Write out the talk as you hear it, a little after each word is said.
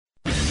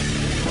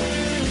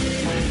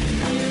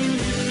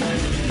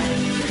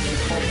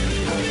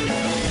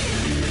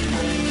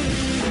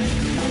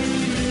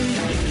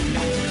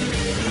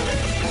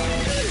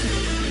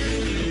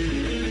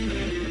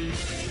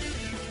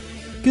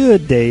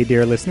Good day,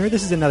 dear listener.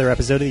 This is another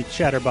episode of the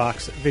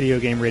Chatterbox Video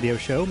Game Radio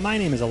Show. My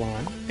name is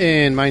Alon.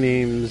 And my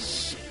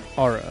name's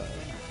Ara.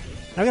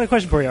 I've got a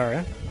question for you,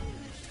 Ara.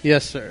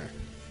 Yes, sir.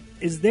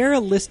 Is there a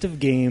list of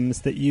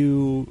games that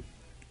you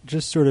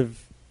just sort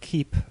of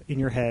keep in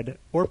your head,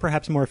 or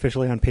perhaps more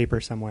officially on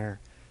paper somewhere,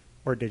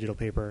 or digital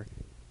paper,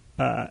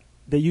 that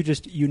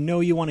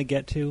you want to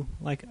get to?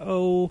 Like,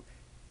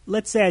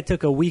 let's say I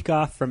took a week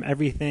off from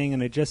everything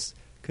and I just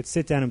could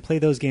sit down and play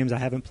those games I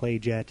haven't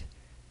played yet.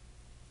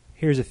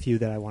 Here's a few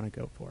that I want to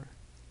go for.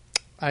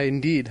 I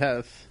indeed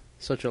have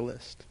such a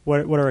list.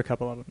 What are a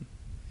couple of them?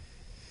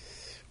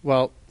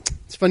 Well,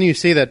 it's funny you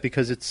say that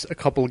because it's a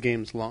couple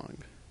games long.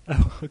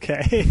 Oh,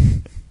 okay.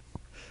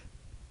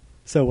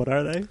 So what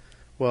are they?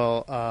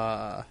 Well,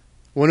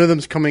 one of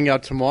them's coming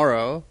out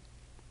tomorrow.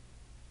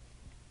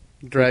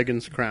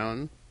 Dragon's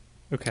Crown.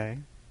 Okay.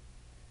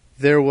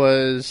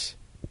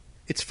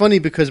 It's funny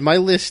because my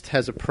list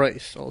has a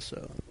price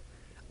also.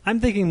 I'm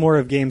thinking more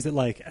of games that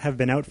have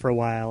been out for a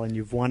while and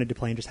you've wanted to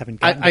play and just haven't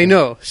gotten to I them.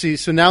 know. See,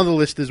 so now the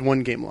list is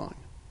one game long.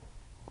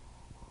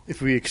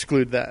 If we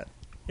exclude that.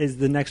 Is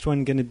the next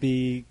one going to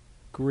be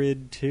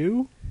Grid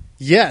 2?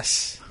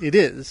 Yes, it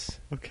is.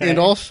 Okay. And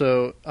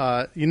also,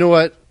 you know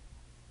what?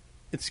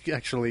 It's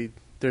actually,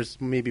 there's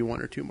maybe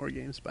one or two more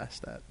games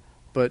past that.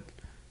 But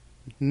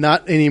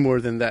not any more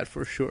than that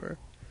for sure.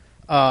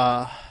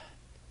 So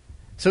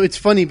it's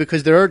funny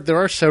because there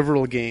are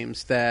several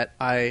games that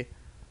I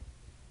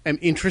am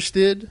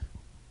interested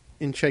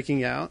in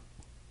checking out,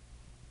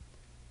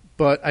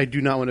 but I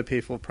do not want to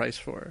pay full price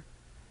for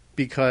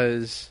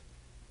because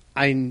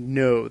I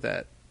know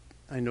that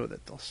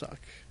they'll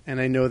suck,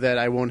 and I know that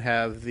I won't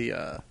have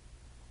the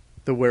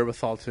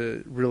wherewithal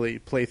to really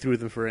play through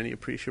them for any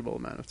appreciable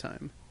amount of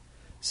time.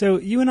 So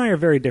you and I are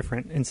very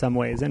different in some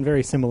ways and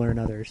very similar in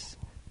others.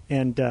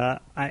 And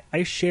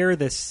I share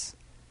this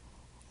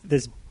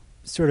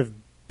sort of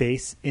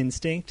base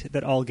instinct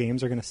that all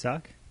games are going to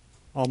suck.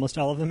 Almost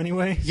all of them,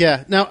 anyway.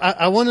 Yeah. Now,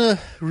 I want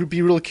to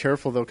be real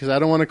careful, though, because I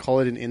don't want to call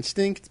it an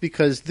instinct,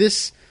 because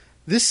this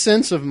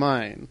sense of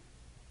mine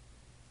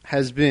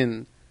has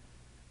been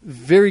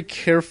very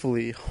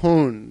carefully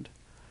honed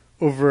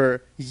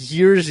over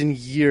years and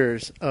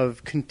years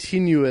of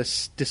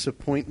continuous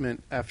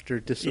disappointment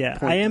after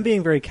disappointment. Yeah, I am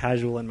being very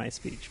casual in my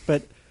speech.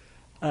 But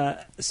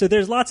so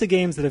there's lots of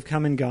games that have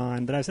come and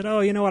gone that I've said,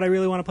 oh, you know what, I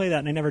really want to play that,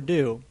 and I never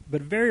do.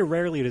 But very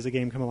rarely does a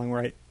game come along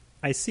where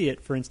I see it,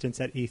 for instance,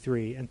 at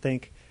E3 and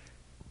think,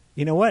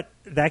 you know what,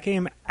 that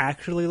game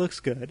actually looks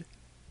good.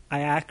 I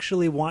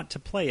actually want to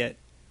play it.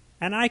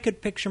 And I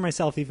could picture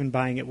myself even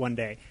buying it one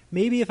day.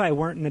 Maybe if I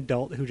weren't an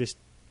adult who just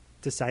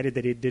decided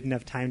that he didn't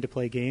have time to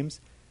play games,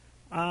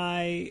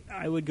 I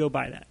would go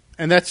buy that.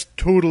 And that's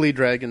totally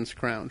Dragon's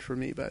Crown for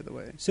me, by the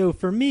way. So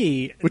for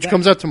me... Which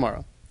comes out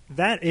tomorrow.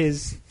 That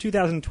is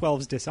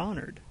 2012's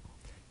Dishonored.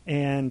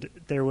 And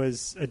there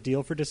was a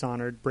deal for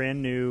Dishonored,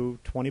 brand new,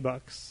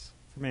 $20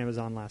 from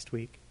Amazon last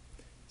week.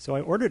 So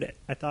I ordered it.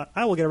 I thought,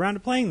 I will get around to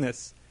playing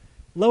this.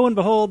 Lo and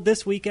behold,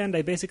 this weekend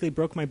I basically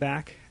broke my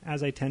back,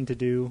 as I tend to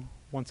do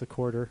once a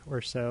quarter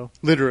or so.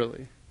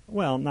 Literally.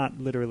 Well, not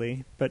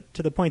literally, but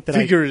to the point that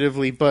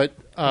figuratively, but...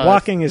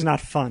 walking is not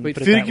fun. Wait,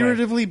 put it that way.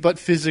 figuratively, but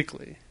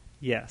physically.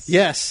 Yes.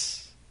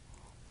 Yes.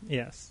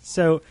 Yes.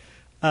 So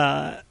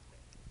I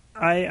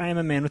am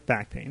a man with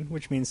back pain,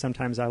 which means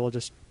sometimes I will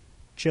just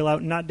chill out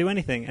and not do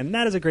anything, and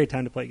that is a great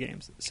time to play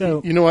games.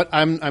 So you know what?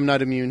 I'm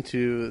not immune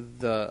to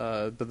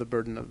the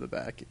burden of the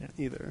back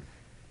either.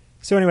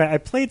 So anyway, I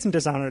played some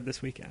Dishonored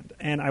this weekend,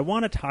 and I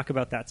want to talk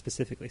about that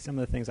specifically, some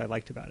of the things I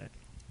liked about it.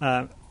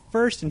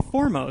 First and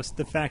foremost,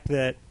 the fact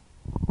that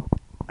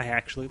I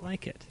actually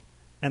like it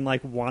and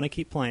want to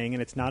keep playing,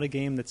 and it's not a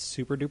game that's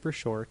super duper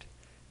short.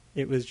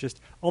 It was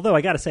just, although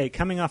I got to say,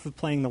 coming off of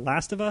playing The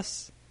Last of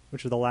Us,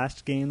 which was the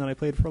last game that I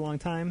played for a long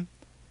time,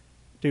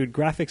 dude,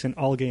 graphics in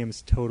all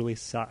games totally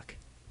suck.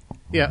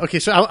 Yeah, okay,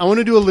 so I want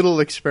to do a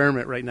little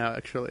experiment right now,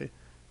 actually,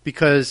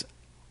 because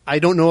I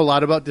don't know a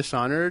lot about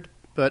Dishonored,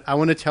 but I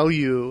want to tell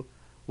you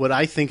what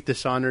I think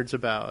Dishonored's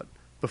about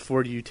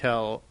before you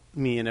tell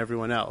me and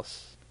everyone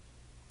else.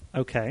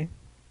 Okay,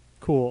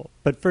 cool.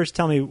 But first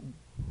tell me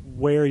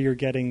where you're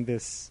getting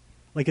this.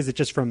 Is it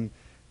just from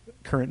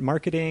current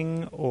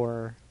marketing,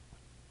 or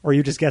are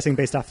you just guessing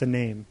based off the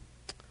name?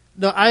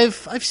 No,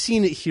 I've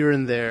seen it here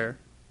and there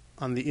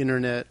on the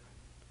internet,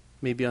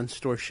 maybe on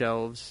store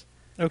shelves.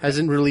 Okay.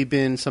 Hasn't really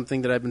been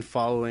something that I've been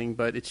following,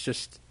 but it's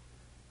just,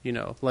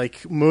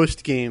 like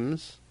most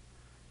games,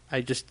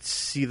 I just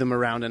see them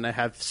around and I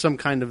have some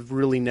kind of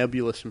really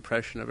nebulous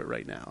impression of it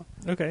right now.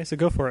 Okay, so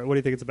go for it. What do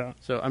you think it's about?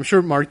 So I'm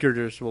sure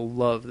marketers will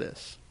love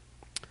this.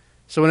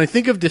 So when I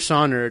think of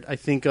Dishonored, I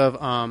think of,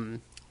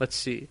 let's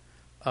see,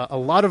 a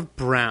lot of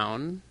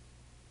brown,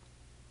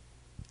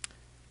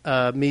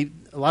 maybe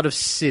a lot of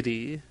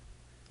city,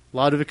 a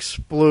lot of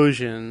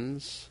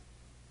explosions,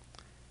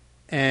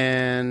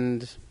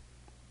 and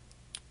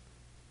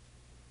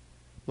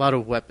a lot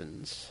of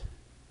weapons.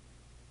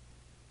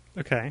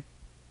 Okay.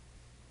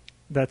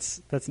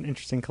 That's an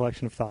interesting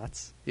collection of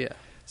thoughts. Yeah.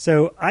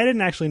 So I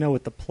didn't actually know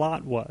what the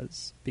plot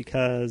was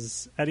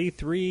because at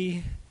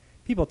E3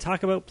 people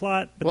talk about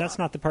plot, but that's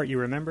not the part you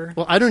remember.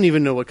 Well, I don't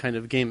even know what kind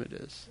of game it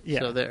is. Yeah.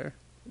 So there.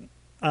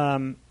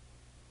 All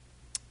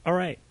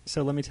right,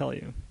 so let me tell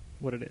you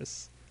what it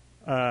is.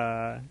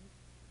 The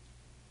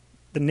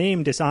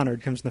name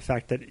Dishonored comes from the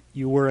fact that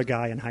you were a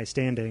guy in high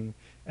standing,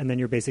 and then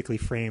you're basically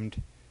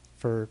framed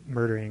for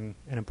murdering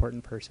an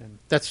important person.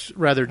 That's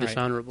rather Right.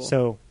 dishonorable.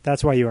 So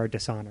that's why you are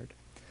dishonored.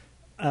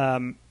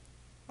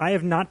 I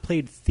have not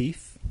played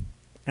Thief,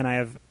 and I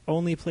have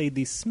only played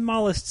the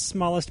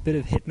smallest bit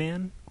of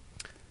Hitman.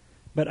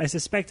 But I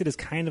suspect it is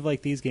kind of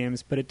like these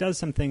games, but it does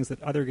some things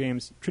that other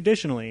games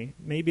traditionally,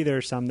 maybe there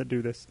are some that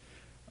do this,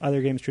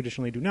 other games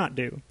traditionally do not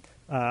do.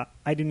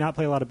 I do not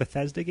play a lot of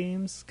Bethesda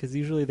games, because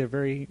usually they're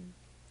very,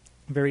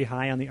 very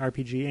high on the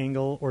RPG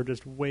angle, or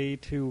just way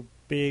too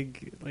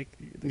big, like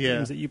the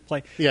games that you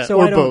play. Yeah, so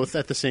or I don't- both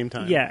at the same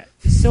time. Yeah,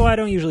 so I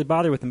don't usually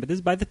bother with them. But this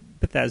is by the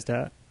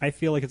Bethesda. I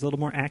feel like it's a little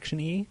more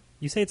action-y.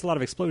 You say it's a lot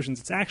of explosions.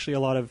 It's actually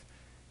a lot of,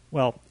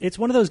 well, it's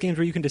one of those games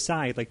where you can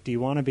decide, like, do you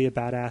want to be a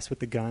badass with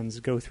the guns,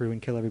 go through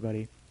and kill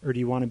everybody, or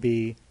do you want to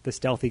be the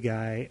stealthy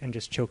guy and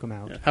just choke them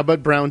out? Yeah. How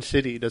about Brown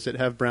City? Does it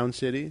have Brown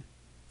City?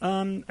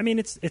 I mean,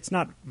 it's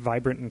not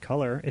vibrant in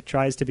color. It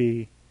tries to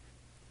be.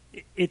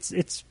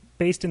 It's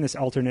based in this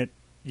alternate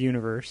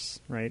universe,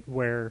 right,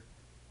 where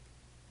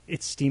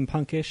it's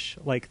steampunkish.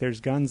 Like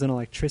there's guns and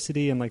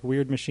electricity and like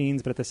weird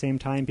machines, but at the same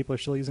time, people are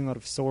still using a lot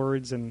of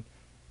swords and,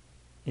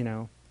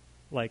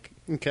 like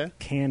Okay.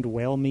 canned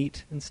whale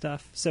meat and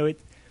stuff. So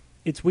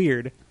it's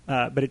weird,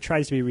 but it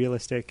tries to be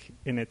realistic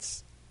in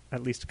its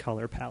at least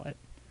color palette.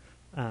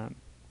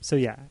 So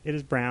yeah, it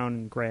is brown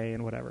and gray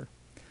and whatever.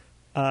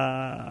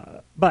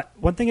 But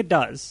one thing it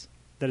does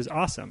that is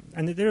awesome,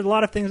 and there are a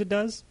lot of things it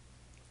does,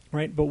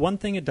 right? But one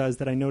thing it does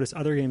that I notice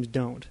other games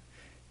don't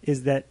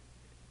is that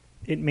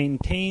it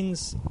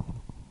maintains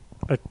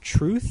a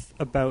truth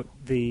about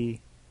the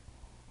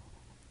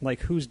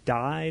like who's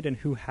died and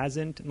who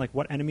hasn't, and like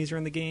what enemies are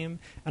in the game.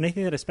 And I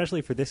think that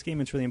especially for this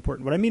game, it's really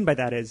important. What I mean by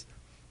that is,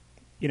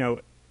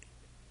 you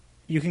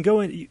can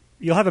go in,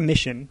 you'll have a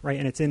mission, right?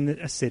 And it's in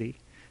a city,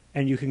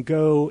 and you can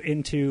go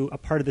into a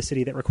part of the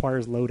city that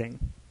requires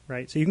loading,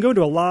 right? So you can go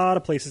into a lot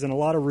of places and a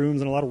lot of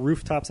rooms and a lot of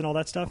rooftops and all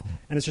that stuff,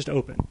 and it's just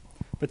open.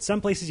 But some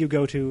places you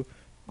go to,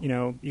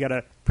 you got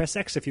to press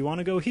X if you want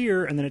to go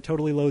here, and then it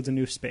totally loads a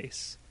new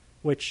space,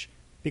 which,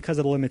 because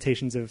of the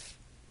limitations of,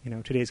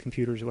 today's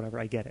computers or whatever,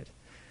 I get it.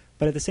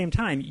 But at the same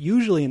time,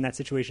 usually in that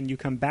situation, you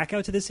come back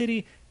out to the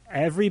city,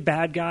 every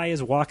bad guy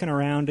is walking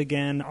around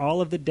again,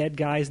 all of the dead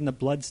guys and the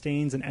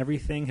bloodstains and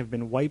everything have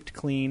been wiped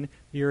clean,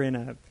 you're in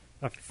a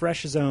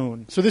fresh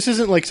zone. So this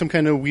isn't like some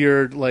kind of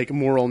weird like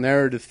moral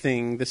narrative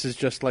thing. This is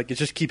just like it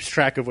just keeps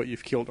track of what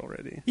you've killed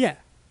already. Yeah,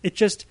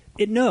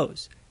 it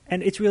knows.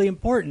 And it's really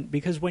important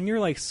because when you're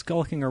like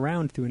skulking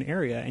around through an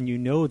area and you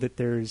know that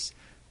there's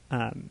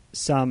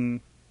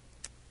some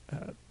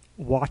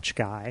watch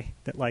guy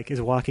that like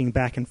is walking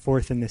back and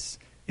forth in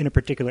a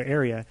particular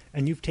area,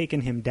 and you've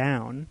taken him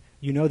down,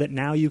 you know that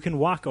now you can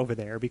walk over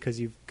there because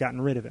you've gotten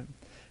rid of him.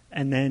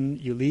 And then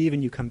you leave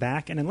and you come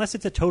back, and unless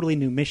it's a totally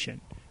new mission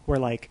where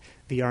like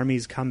the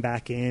armies come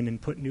back in and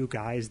put new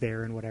guys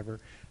there and whatever,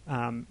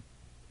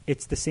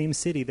 it's the same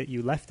city that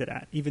you left it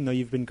at, even though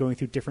you've been going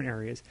through different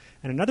areas.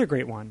 And another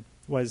great one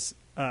was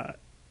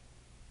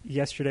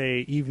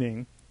yesterday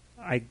evening.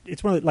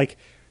 It's one of the, like,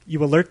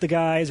 you alert the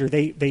guys, or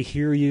they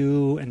hear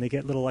you, and they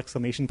get little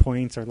exclamation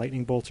points or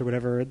lightning bolts or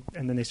whatever,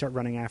 and then they start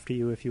running after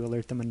you if you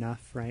alert them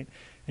enough, right?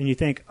 And you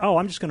think, oh,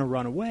 I'm just going to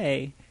run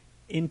away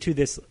into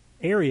this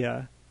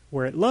area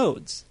where it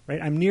loads,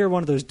 right? I'm near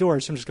one of those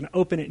doors, so I'm just going to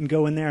open it and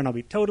go in there, and I'll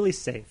be totally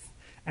safe.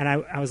 And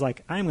I was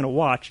like, I'm going to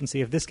watch and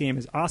see if this game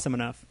is awesome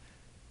enough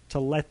to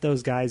let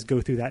those guys go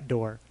through that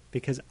door,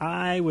 because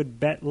I would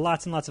bet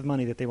lots and lots of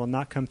money that they will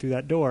not come through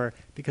that door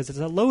because it's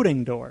a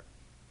loading door.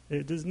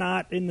 It is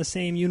not in the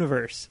same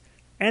universe.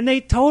 And they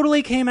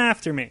totally came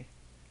after me.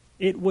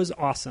 It was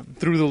awesome.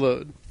 Through the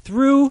load.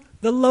 Through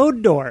the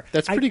load door.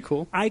 That's pretty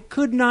cool. I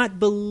could not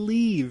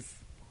believe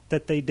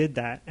that they did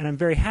that, and I'm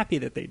very happy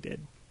that they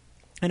did.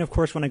 And of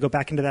course, when I go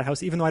back into that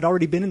house, even though I'd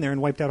already been in there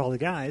and wiped out all the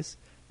guys,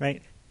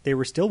 right, they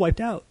were still wiped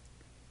out.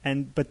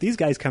 But these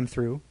guys come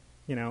through,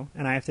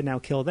 and I have to now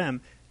kill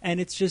them.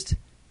 And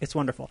it's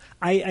wonderful.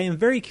 I am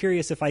very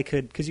curious if I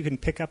could, because you can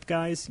pick up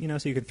guys, so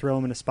you can throw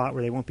them in a spot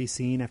where they won't be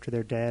seen after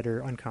they're dead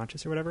or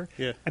unconscious or whatever.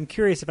 Yeah. I'm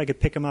curious if I could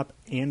pick them up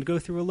and go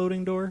through a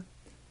loading door.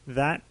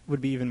 That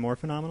would be even more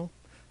phenomenal.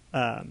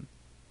 But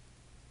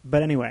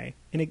anyway,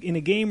 in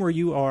a game where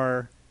you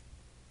are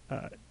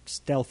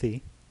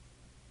stealthy,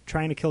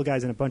 trying to kill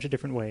guys in a bunch of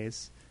different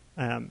ways,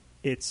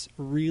 it's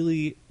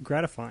really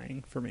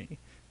gratifying for me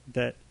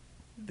that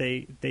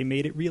they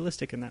made it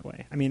realistic in that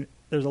way. I mean,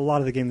 there's a lot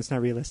of the game that's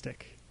not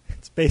realistic.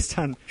 It's based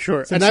on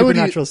some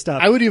supernatural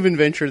stuff. I would even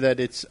venture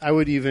that I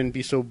would even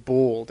be so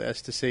bold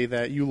as to say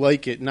that you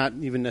like it, not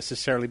even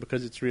necessarily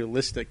because it's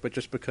realistic, but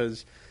just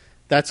because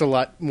that's a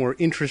lot more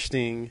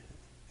interesting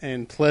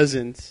and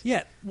pleasant.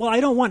 Yeah, well, I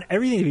don't want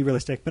everything to be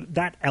realistic, but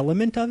that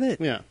element of it,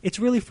 Yeah. it's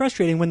really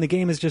frustrating when the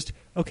game is just,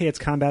 okay, it's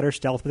combat or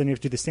stealth, but then you have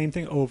to do the same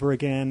thing over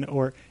again,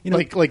 or,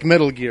 Like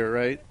Metal Gear,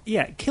 right?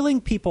 yeah, killing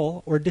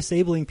people or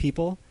disabling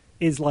people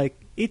is like,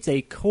 it's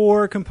a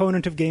core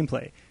component of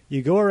gameplay.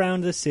 You go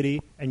around the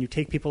city and you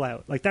take people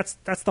out. Like, that's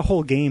the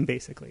whole game,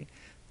 basically.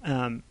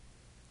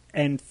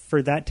 And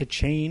for that to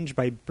change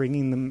by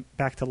bringing them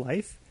back to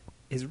life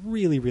is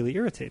really, really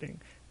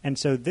irritating. And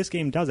so this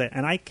game does it,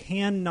 and I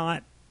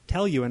cannot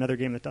tell you another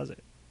game that does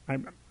it.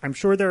 I'm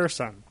sure there are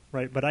some,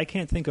 right? But I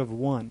can't think of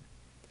one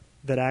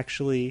that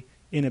actually,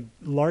 in a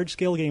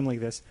large-scale game like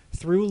this,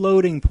 through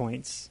loading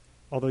points,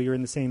 although you're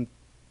in the same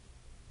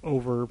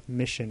over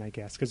mission, I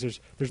guess, because there's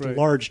Right.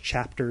 large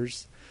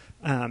chapters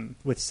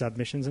with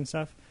submissions and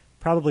stuff.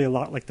 Probably a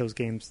lot like those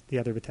games, the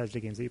other Bethesda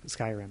games,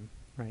 Skyrim,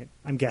 right?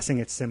 I'm guessing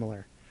it's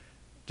similar,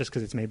 just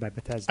because it's made by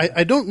Bethesda.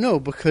 I don't know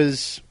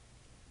because,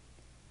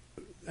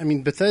 I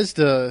mean,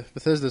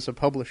 Bethesda's a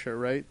publisher,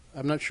 right?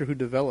 I'm not sure who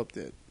developed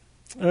it.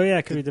 Oh yeah,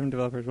 it could be different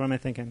developers. What am I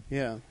thinking?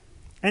 Yeah.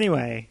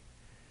 Anyway,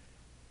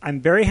 I'm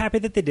very happy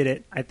that they did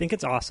it. I think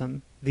it's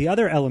awesome. The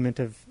other element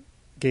of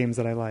games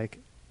that I like.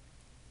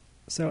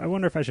 So I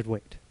wonder if I should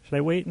wait. Should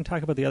I wait and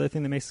talk about the other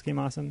thing that makes this game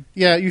awesome?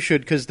 Yeah, you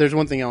should, because there's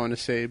one thing I want to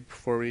say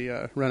before we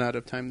run out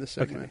of time this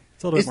segment. Okay.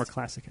 It's a little bit more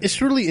classic.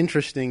 It's really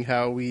interesting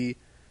how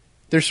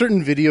there's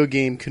certain video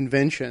game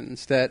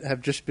conventions that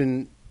have just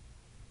been,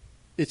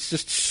 it's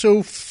just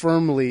so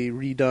firmly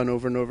redone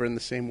over and over in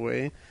the same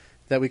way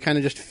that we kind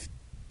of just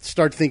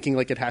start thinking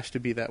like it has to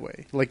be that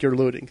way, like your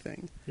loading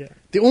thing. Yeah.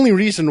 The only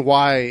reason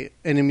why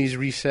enemies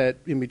reset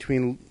in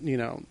between,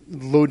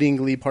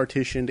 loadingly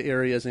partitioned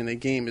areas in a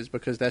game is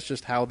because that's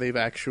just how they've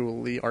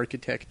actually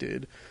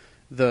architected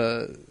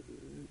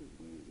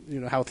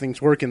how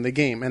things work in the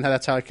game, and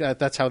that's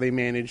how they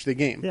manage the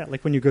game. Yeah,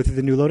 like when you go through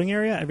the new loading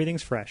area,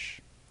 everything's fresh.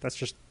 That's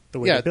just the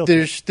way they built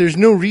there's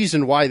no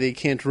reason why they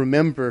can't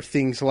remember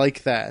things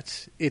like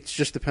that. It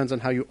just depends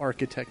on how you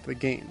architect the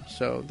game.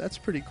 So that's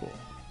pretty cool.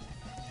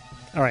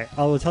 All right,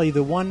 I will tell you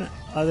the one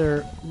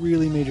other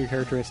really major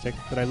characteristic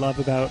that I love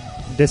about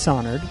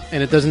Dishonored.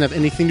 And it doesn't have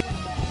anything.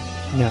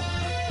 No,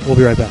 we'll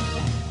be right back.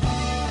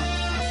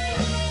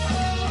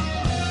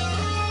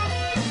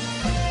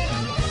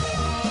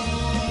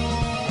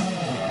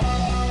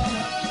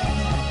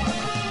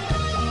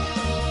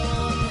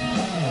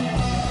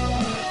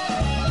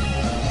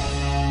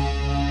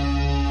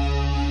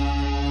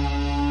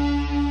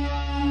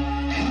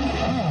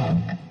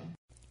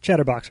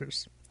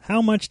 Chatterboxers,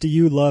 how much do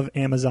you love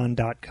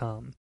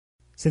Amazon.com?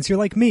 Since you're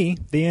like me,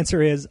 the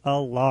answer is a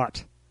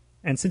lot.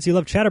 And since you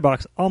love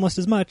Chatterbox almost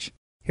as much,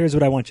 here's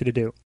what I want you to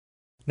do.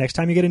 Next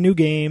time you get a new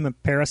game, a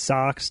pair of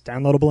socks,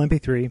 downloadable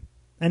MP3,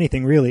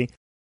 anything really,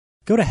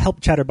 go to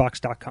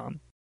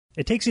helpchatterbox.com.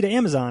 It takes you to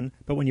Amazon,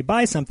 but when you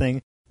buy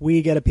something,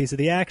 we get a piece of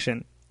the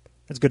action.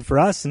 That's good for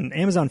us, and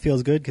Amazon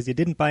feels good because you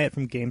didn't buy it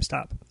from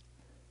GameStop.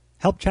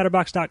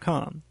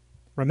 Helpchatterbox.com.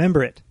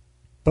 Remember it.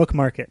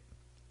 Bookmark it.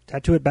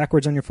 Tattoo it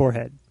backwards on your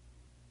forehead.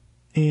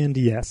 And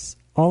yes,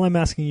 all I'm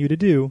asking you to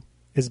do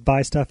is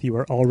buy stuff you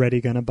are already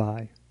going to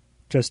buy.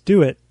 Just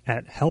do it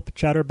at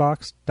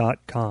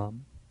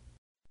helpchatterbox.com.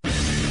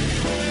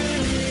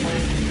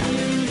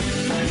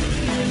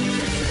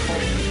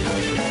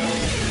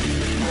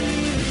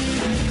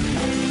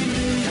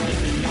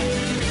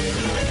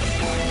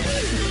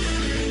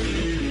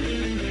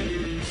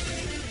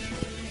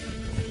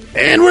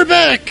 And we're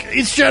back!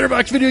 It's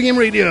Chatterbox Video Game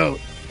Radio.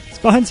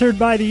 Sponsored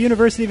by the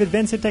University of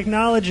Advanced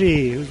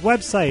Technology, whose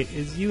website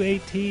is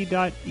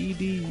uat.edu.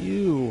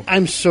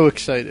 I'm so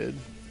excited.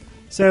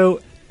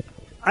 So,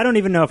 I don't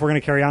even know if we're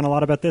going to carry on a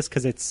lot about this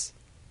because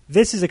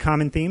this is a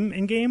common theme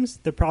in games.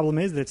 The problem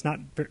is that it's not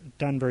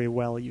done very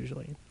well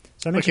usually.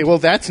 So Okay, well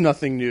that's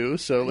nothing new,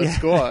 so let's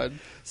go on.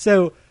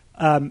 So,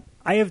 I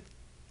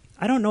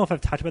don't know if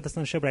I've talked about this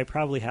on the show, but I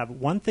probably have.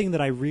 One thing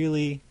that I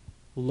really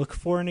look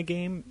for in a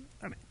game,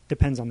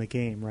 depends on the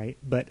game, right?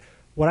 But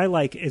what I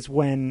like is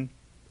when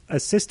a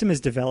system is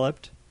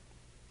developed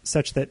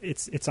such that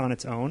it's on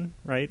its own,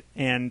 right?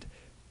 And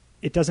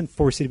it doesn't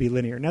force you to be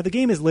linear. Now, the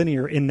game is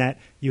linear in that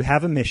you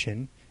have a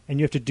mission, and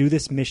you have to do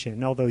this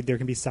mission, although there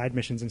can be side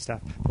missions and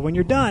stuff. But when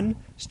you're done,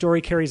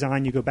 story carries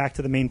on. You go back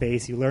to the main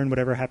base. You learn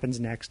whatever happens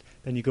next.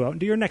 Then you go out and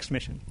do your next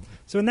mission.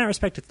 So in that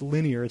respect, it's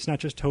linear. It's not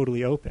just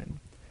totally open.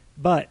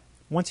 But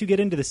once you get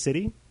into the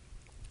city,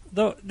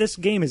 though, this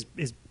game is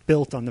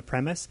built on the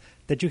premise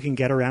that you can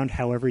get around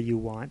however you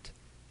want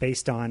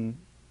based on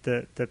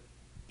the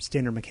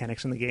standard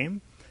mechanics in the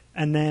game.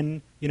 And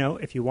then,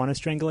 if you want to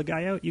strangle a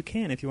guy out, you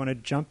can. If you want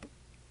to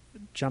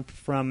jump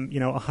from,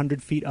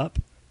 100 feet up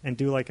and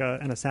do like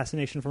an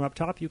assassination from up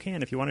top, you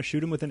can. If you want to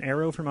shoot him with an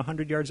arrow from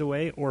 100 yards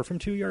away or from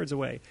 2 yards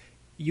away,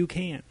 you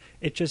can.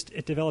 It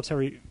develops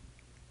a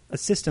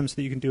system so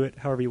that you can do it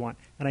however you want.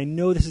 And I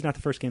know this is not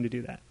the first game to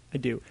do that. I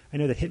do. I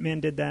know that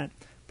Hitman did that,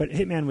 but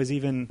Hitman was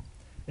even...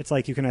 It's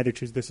like you can either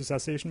choose this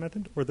assassination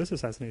method or this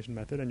assassination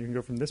method, and you can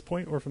go from this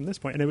point or from this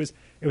point. And it was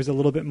a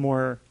little bit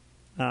more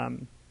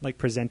like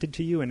presented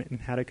to you and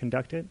how to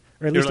conduct it,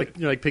 or at least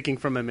you're like picking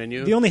from a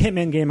menu. The only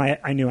Hitman game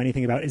I knew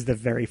anything about is the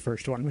very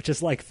first one, which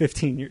is like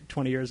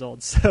 20 years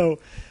old. So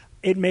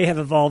it may have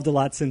evolved a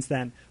lot since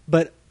then.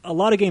 But a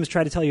lot of games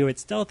try to tell you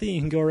it's stealthy, you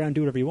can go around,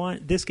 do whatever you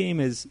want. This game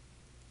is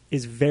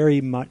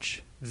very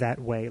much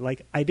that way.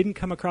 Like, I didn't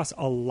come across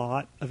a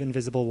lot of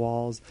invisible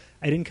walls.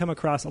 I didn't come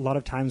across a lot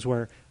of times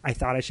where I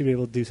thought I should be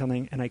able to do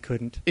something and I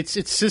couldn't. It's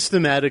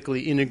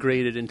systematically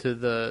integrated into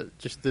the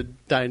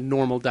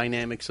normal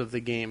dynamics of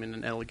the game in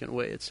an elegant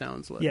way, it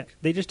sounds like. Yeah,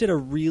 they just did a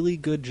really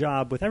good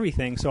job with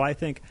everything. So I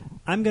think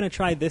I'm going to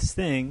try this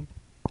thing,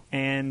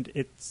 and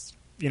it's,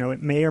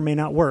 it may or may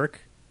not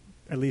work,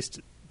 at least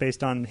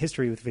based on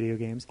history with video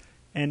games.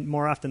 And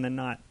more often than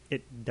not,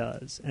 it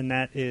does. And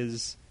that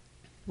is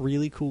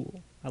really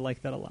cool. I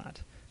like that a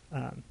lot.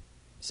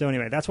 So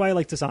anyway, that's why I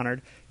like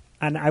Dishonored.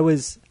 And I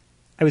was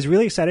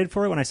really excited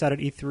for it when I saw it at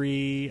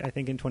E3, I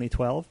think in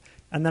 2012.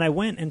 And then I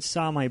went and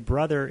saw my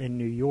brother in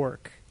New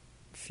York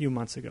a few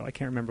months ago. I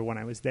can't remember when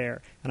I was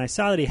there. And I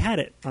saw that he had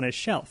it on his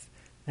shelf.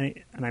 And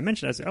I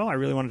mentioned, I said, I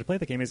really wanted to play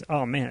the game. He said,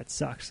 oh man, it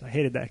sucks. I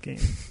hated that game.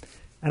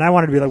 And I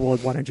wanted to be like, well,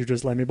 why don't you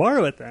just let me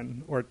borrow it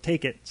then? Or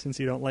take it, since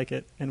you don't like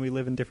it and we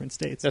live in different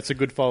states. That's a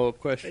good follow-up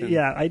question.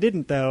 Yeah, I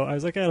didn't, though. I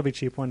was like, it'll be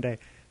cheap one day,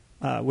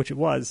 which it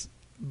was.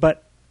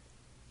 But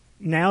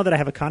now that I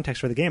have a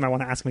context for the game, I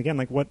want to ask him again,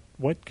 like, what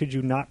could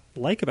you not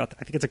like about that?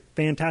 I think it's a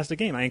fantastic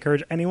game. I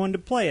encourage anyone to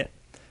play it.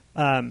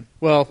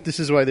 Well, this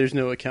is why there's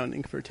no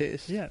accounting for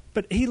taste. Yeah,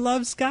 but he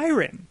loves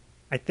Skyrim,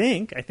 I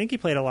think. I think he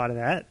played a lot of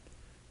that.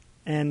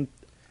 And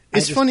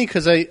it's funny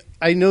because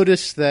I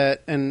noticed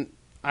that, and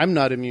I'm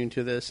not immune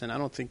to this, and I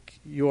don't think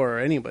you or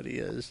anybody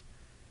is.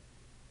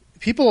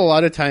 People a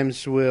lot of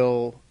times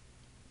will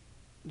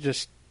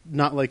just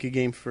not like a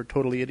game for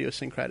totally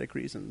idiosyncratic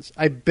reasons.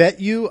 I bet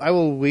you, I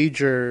will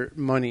wager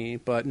money,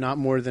 but not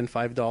more than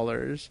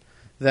 $5,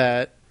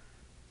 that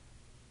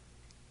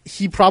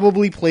he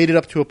probably played it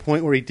up to a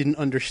point where he didn't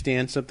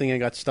understand something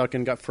and got stuck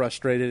and got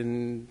frustrated,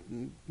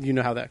 and you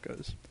know how that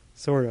goes.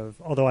 Sort of.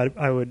 Although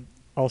I would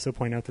also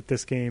point out that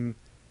this game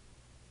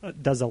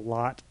does a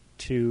lot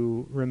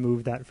to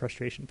remove that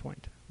frustration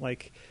point.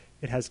 Like,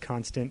 it has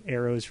constant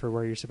arrows for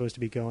where you're supposed to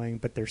be going,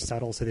 but they're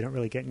subtle, so they don't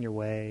really get in your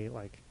way.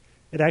 Like,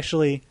 it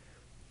actually,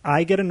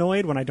 I get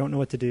annoyed when I don't know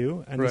what to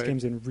do, and this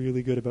game's been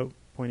really good about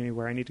pointing me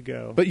where I need to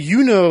go. But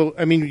you,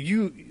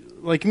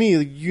 like me,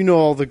 you know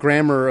all the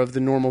grammar of the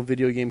normal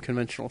video game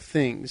conventional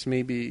things.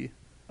 Maybe.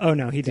 Oh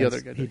no, he does. The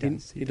other guy,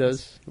 he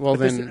does. Well,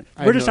 but then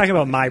we're just talking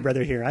about my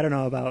brother here. I don't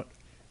know about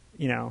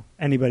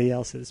anybody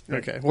else's.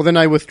 Okay. Well, then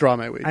I withdraw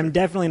my wager. I'm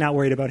definitely not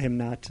worried about him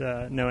not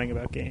knowing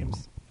about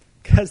games,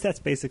 because that's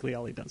basically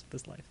all he does with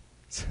his life.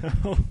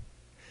 So,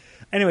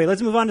 anyway,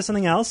 let's move on to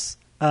something else.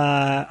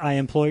 I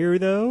implore you,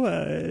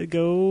 though,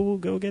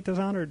 go get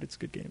Dishonored. It's a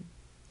good game.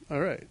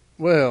 All right.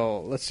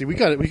 Well, let's see. We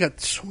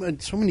got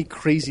so many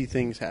crazy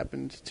things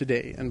happened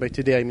today, and by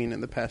today I mean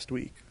in the past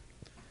week.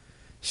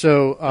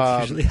 So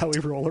that's usually how we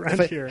roll around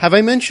here. Have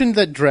I mentioned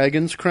that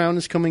Dragon's Crown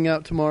is coming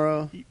out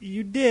tomorrow?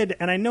 You did,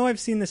 and I know I've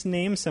seen this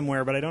name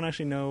somewhere, but I don't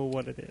actually know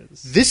what it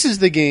is. This is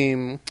the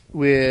game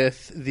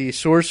with the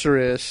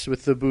sorceress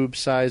with the boob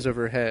size of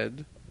her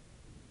head.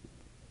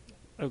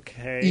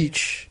 Okay.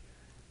 Each.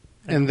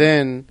 And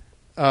then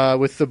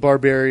with the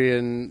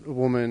barbarian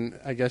woman,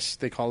 I guess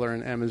they call her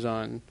an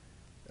Amazon,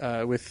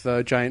 with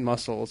giant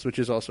muscles, which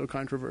is also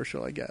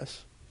controversial, I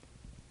guess.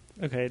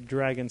 Okay,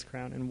 Dragon's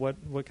Crown. And what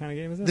kind of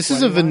game is this? This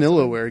is a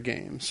Vanillaware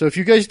game. So if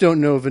you guys don't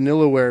know,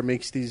 Vanillaware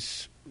makes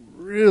these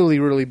really,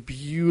 really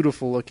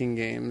beautiful looking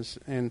games.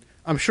 And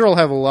I'm sure I'll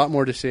have a lot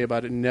more to say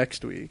about it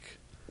next week,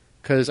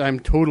 because I'm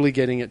totally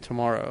getting it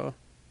tomorrow.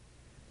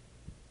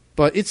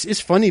 But it's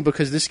funny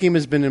because this game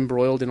has been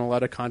embroiled in a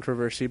lot of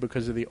controversy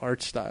because of the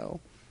art style.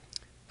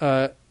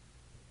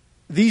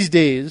 These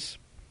days,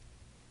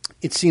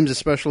 it seems,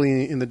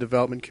 especially in the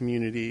development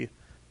community,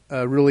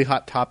 a really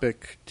hot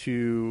topic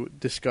to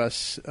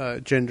discuss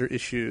gender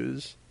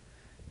issues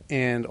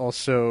and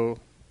also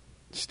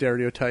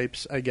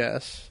stereotypes, I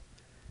guess.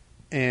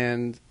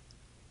 And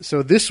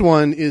so this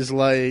one is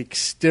like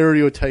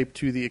stereotype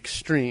to the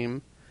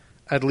extreme,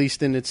 at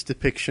least in its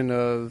depiction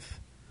of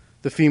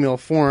the female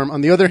form. On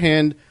the other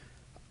hand,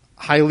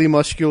 highly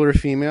muscular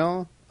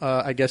female,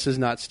 I guess, is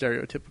not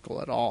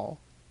stereotypical at all.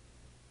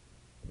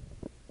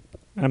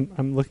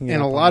 I'm looking at it.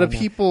 And a lot of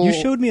people... You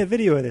showed me a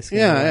video of this game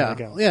a while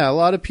ago. Yeah, a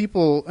lot of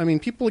people... I mean,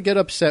 people get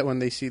upset when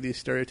they see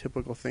these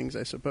stereotypical things,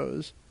 I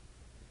suppose.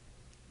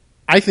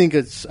 I think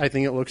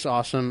it looks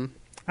awesome.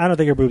 I don't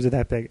think her boobs are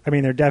that big. I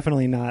mean, they're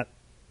definitely not,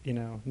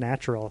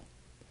 natural.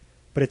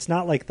 But it's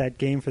not like that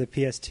game for the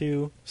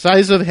PS2.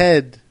 Size of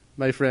head,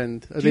 my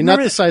friend. Are they not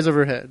the size of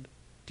her head?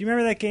 Do you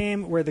remember that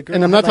game where the girl...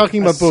 And I'm not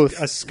talking about both.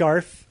 A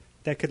scarf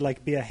that could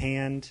be a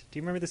hand. Do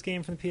you remember this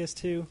game from the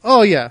PS2?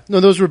 Oh, yeah.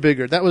 No, those were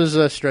bigger. That was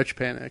Stretch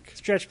Panic.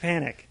 Stretch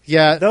Panic.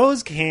 Yeah.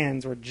 Those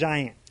hands were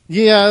giant.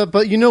 Yeah,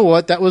 but you know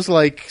what? That was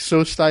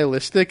so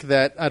stylistic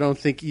that I don't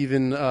think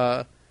even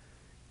the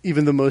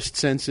most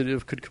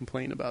sensitive could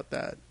complain about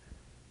that.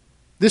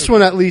 This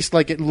one, at least,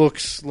 like, it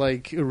looks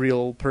like a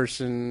real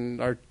person,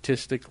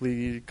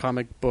 artistically,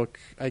 comic book,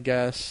 I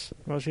guess.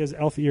 Well, she has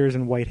elf ears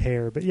and white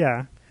hair, but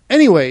yeah.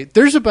 Anyway,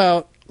 there's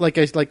about, like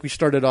we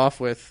started off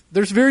with,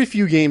 there's very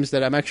few games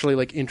that I'm actually,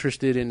 like,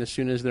 interested in as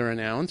soon as they're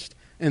announced,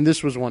 and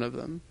this was one of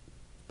them.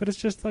 But it's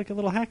just like a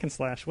little hack and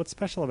slash. What's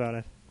special about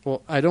it?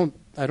 Well, I don't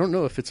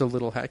know if it's a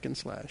little hack and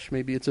slash.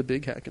 Maybe it's a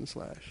big hack and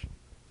slash.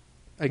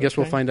 I guess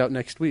we'll find out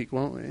next week,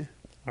 won't we?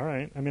 All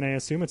right. I mean, I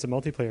assume it's a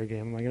multiplayer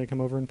game. Am I going to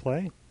come over and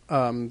play?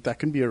 That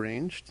can be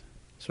arranged,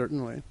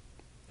 certainly.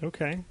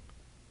 Okay.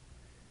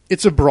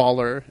 It's a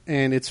brawler,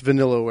 and it's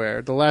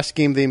Vanillaware. The last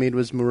game they made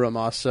was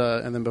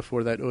Muramasa, and then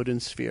before that, Odin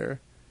Sphere.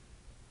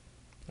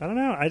 I don't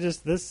know.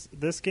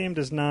 This game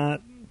does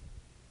not...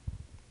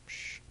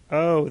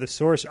 Oh, the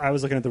source. I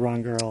was looking at the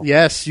wrong girl.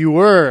 Yes, you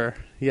were.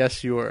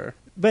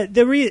 But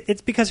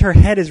it's because her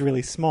head is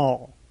really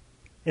small.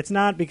 It's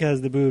not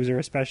because the boobs are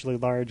especially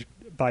large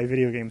by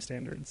video game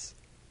standards.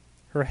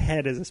 Her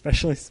head is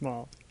especially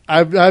small.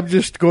 I'm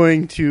just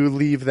going to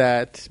leave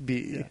that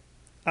be. Yeah.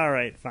 All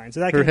right, fine. So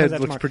that her game head comes out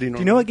looks tomorrow. pretty normal.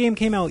 Do you know what game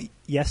came out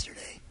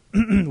yesterday?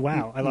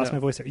 Wow, I lost my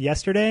voice there.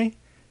 Yesterday?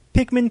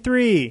 Pikmin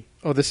 3.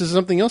 Oh, this is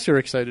something else you're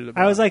excited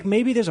about. I was like,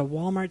 maybe there's a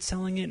Walmart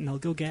selling it, and I'll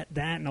go get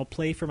that, and I'll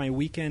play for my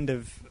weekend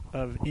of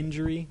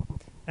injury.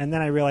 And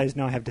then I realized,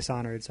 no, I have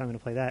Dishonored, so I'm going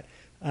to play that.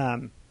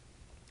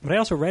 But I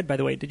also read, by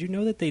the way, did you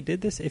know that they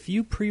did this? If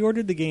you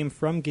pre-ordered the game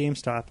from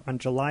GameStop on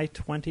July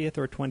 20th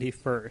or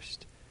 21st,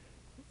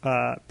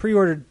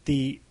 pre-ordered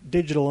the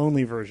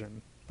digital-only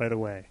version, by the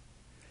way,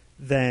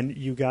 then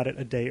you got it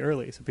a day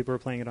early. So people were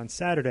playing it on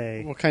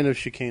Saturday. What kind of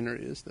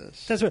chicanery is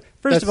this?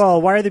 First of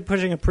all, why are they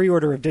pushing a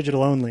pre-order of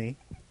digital-only?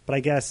 But I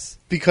guess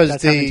because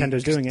that's how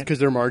Nintendo's doing it. Because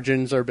their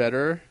margins are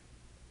better?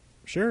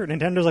 Sure.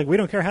 Nintendo's like, we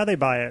don't care how they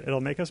buy it.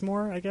 It'll make us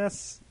more, I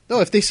guess. No,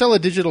 if they sell a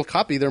digital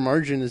copy, their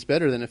margin is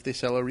better than if they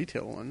sell a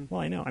retail one.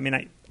 Well, I know. I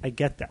mean, I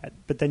get that.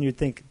 But then you'd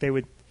think they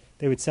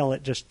would sell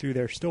it just through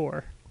their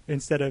store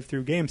instead of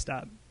through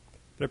GameStop.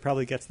 But it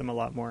probably gets them a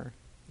lot more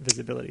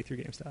visibility through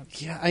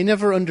GameStop. Yeah, I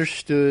never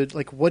understood,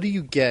 like, what do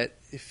you get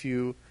if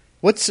you...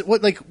 What has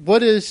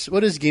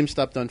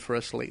GameStop done for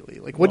us lately?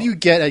 Like, what do you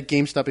get at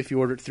GameStop if you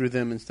order it through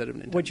them instead of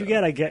Nintendo? What you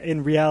get,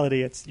 in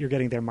reality, you're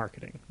getting their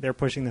marketing. They're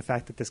pushing the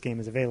fact that this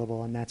game is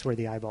available, and that's where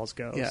the eyeballs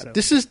go. Yeah, so.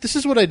 this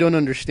is what I don't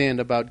understand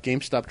about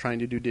GameStop trying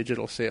to do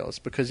digital sales,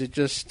 because it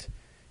just...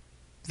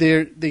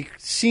 They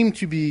seem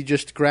to be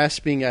just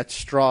grasping at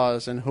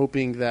straws and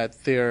hoping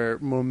that their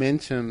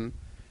momentum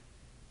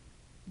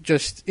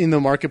just in the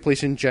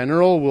marketplace in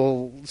general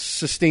will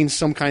sustain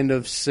some kind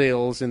of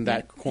sales in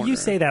that corner. You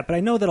say that, but I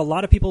know that a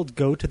lot of people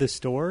go to the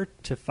store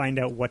to find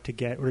out what to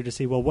get or to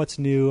see, well, what's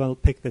new, I'll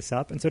pick this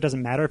up. And so it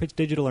doesn't matter if it's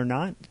digital or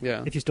not,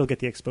 if you still get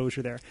the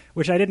exposure there,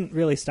 which I didn't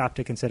really stop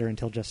to consider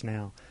until just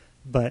now.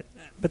 But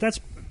that's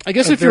I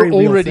guess if you're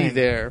already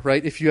there,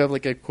 right, if you have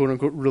like a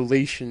quote-unquote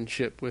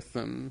relationship with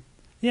them.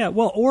 Yeah,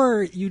 well,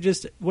 or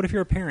what if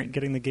you're a parent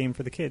getting the game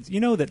for the kids? You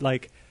know that,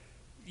 like,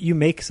 you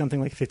make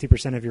something like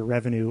 50% of your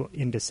revenue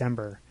in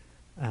December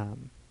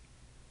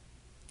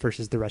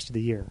versus the rest of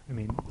the year. I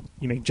mean,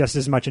 you make just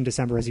as much in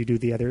December as you do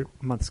the other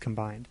months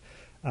combined.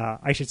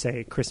 I should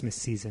say Christmas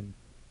season.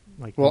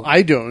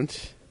 I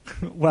don't.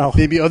 Well,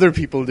 maybe other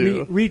people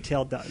do.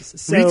 Retail does.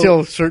 So,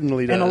 retail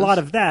certainly does. And a lot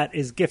of that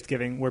is gift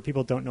giving, where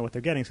people don't know what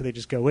they're getting, so they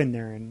just go in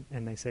there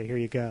and they say, here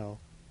you go.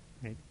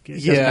 It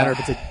doesn't matter if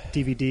it's a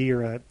DVD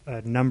or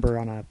a number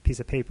on a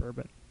piece of paper.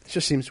 But it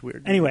just seems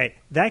weird. Anyway,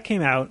 that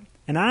came out.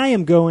 And I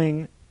am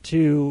going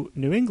to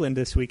New England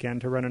this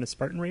weekend to run in a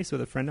Spartan race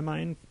with a friend of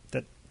mine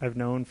that I've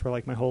known for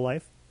like my whole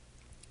life.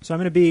 So I'm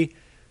going to be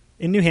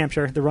in New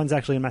Hampshire. The run's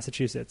actually in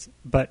Massachusetts,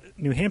 but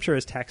New Hampshire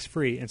is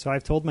tax-free. And so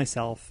I've told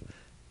myself,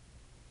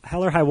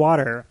 hell or high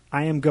water,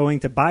 I am going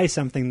to buy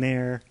something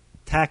there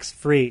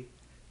tax-free.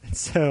 And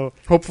so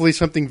hopefully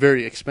something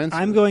very expensive.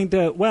 I'm going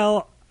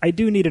to, I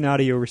do need an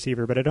audio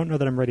receiver, but I don't know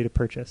that I'm ready to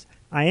purchase.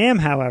 I am,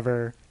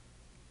 however,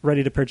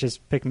 ready to purchase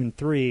Pikmin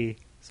 3.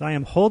 So I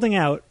am holding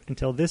out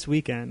until this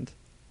weekend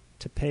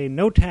to pay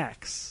no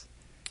tax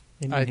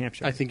in New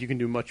Hampshire. I think you can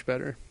do much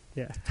better.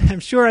 Yeah, I'm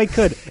sure I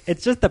could.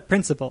 It's just the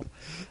principle.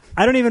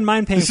 I don't even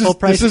mind paying full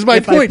price. This is my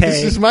point.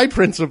 This is my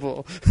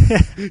principle.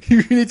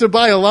 You need to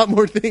buy a lot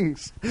more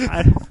things.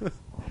 I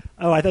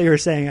thought you were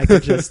saying I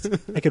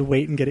could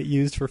wait and get it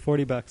used for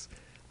 $40.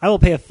 I will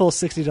pay a full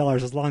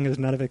 $60 as long as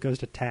none of it goes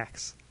to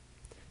tax.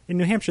 In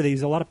New Hampshire, they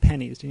use a lot of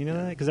pennies. Do you know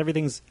that? Because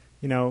everything's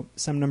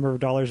some number of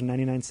dollars and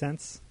 99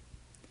 cents.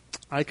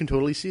 I can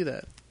totally see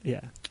that.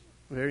 Yeah.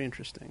 Very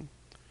interesting.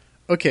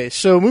 Okay,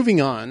 so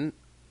moving on.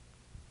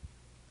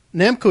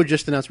 Namco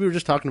just announced, we were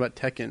just talking about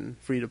Tekken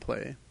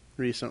free-to-play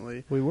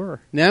recently. We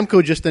were.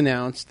 Namco just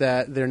announced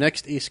that their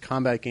next Ace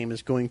Combat game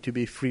is going to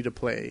be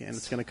free-to-play, and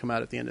it's going to come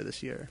out at the end of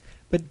this year.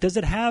 But does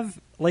it have,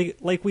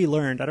 like we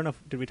learned, I don't know,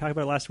 did we talk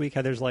about it last week,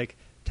 how there's like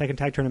Tekken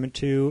Tag Tournament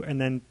 2,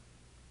 and then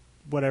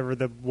whatever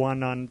the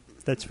one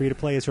that's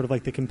free-to-play is sort of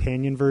like the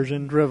companion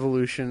version?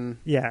 Revolution.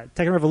 Yeah,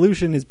 Tekken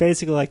Revolution is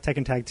basically like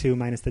Tekken Tag 2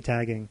 minus the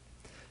tagging,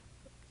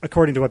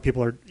 according to what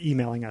people are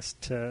emailing us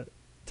to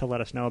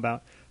let us know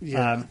about.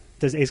 Yeah.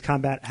 Does Ace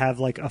Combat have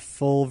like a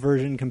full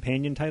version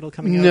companion title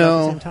coming out at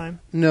the same time?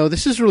 No,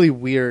 this is really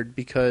weird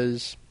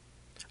because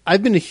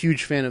I've been a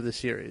huge fan of the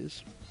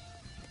series.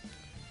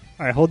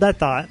 All right, hold that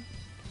thought.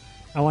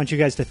 I want you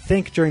guys to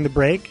think during the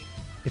break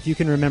if you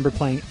can remember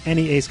playing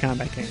any Ace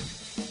Combat game.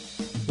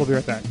 We'll be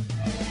right back.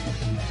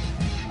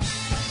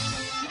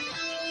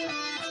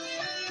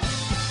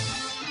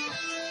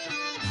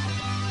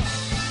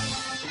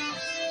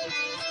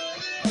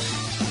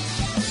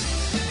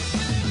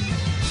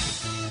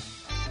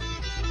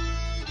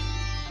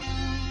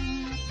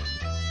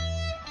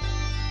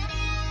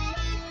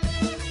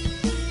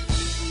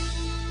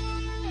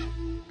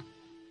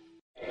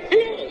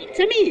 Hello, it's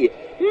me,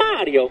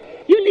 Mario.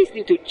 You're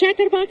listening to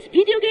Chatterbox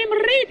Video Game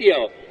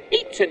Radio.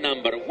 It's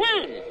number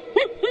one.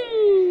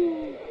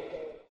 Woohoo!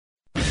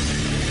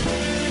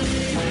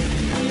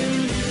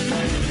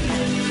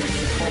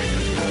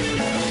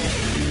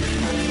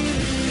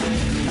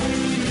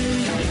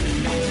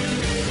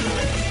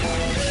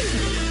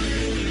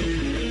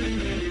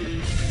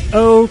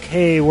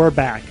 Okay, we're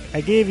back.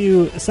 I gave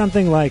you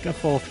something like a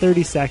full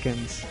 30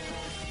 seconds,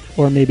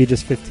 or maybe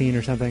just 15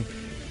 or something,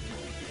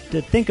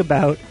 to think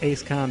about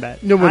Ace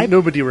Combat.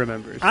 Nobody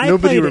remembers.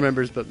 Nobody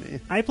remembers but me.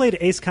 I played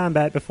Ace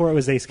Combat before it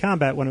was Ace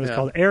Combat when it was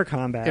called Air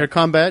Combat. Air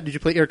Combat? Did you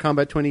play Air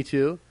Combat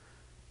 22?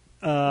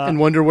 And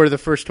wonder where the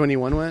first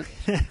 21 went?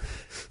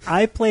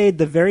 I played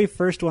the very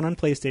first one on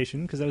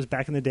PlayStation because that was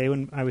back in the day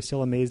when I was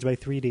still amazed by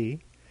 3D.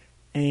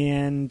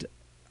 And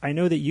I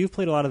know that you've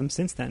played a lot of them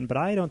since then, but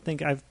I don't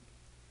think I've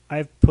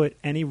put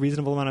any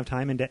reasonable amount of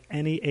time into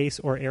any Ace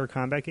or Air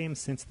Combat game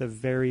since the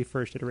very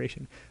first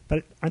iteration.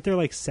 But aren't there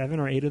like 7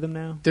 or 8 of them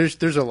now?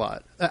 There's a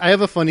lot. I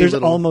have a funny There's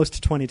little...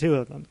 almost 22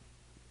 of them.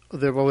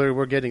 Well,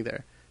 we're getting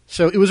there.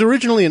 So it was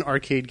originally an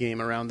arcade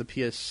game around the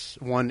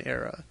PS1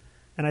 era.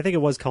 And I think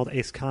it was called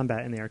Ace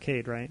Combat in the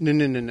arcade, right?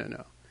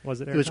 No.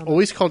 Was it Air It was Combat?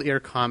 always called Air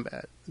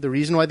Combat. The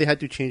reason why they had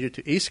to change it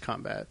to Ace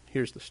Combat,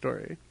 here's the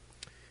story,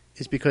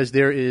 is because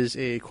there is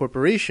a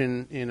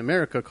corporation in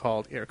America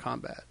called Air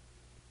Combat.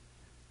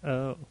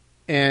 Oh.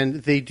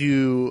 And they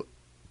do...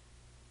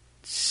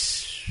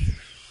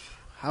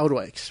 How do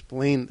I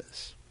explain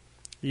this?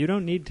 You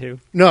don't need to.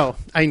 No,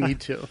 I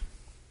need to.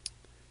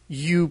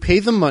 You pay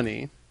them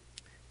money,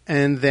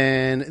 and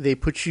then they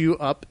put you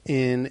up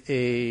in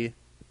a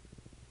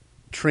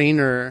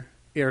trainer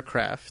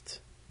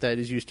aircraft that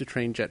is used to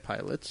train jet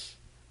pilots.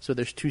 So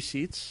there's 2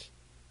 seats,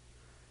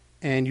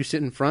 and you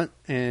sit in front,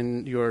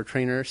 and your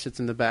trainer sits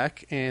in the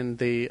back, and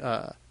they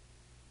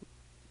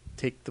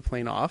take the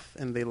plane off,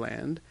 and they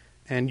land,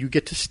 and you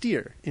get to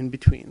steer in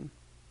between.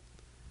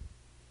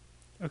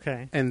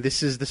 Okay. And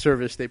this is the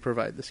service they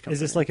provide this company. Is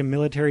this like a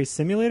military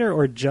simulator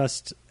or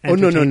just Oh,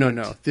 no.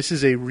 entertainment? This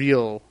is a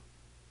real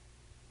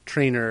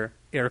trainer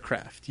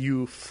aircraft.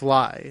 You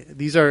fly.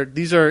 These are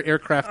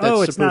aircraft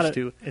that's it's supposed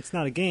to... It's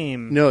not a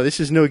game. No,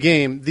 this is no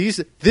game. This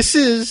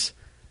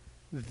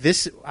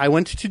I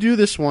went to do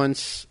this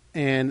once,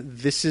 and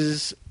this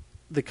is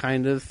the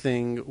kind of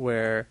thing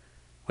where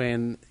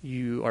when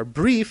you are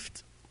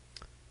briefed,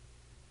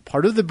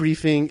 part of the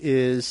briefing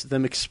is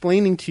them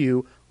explaining to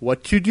you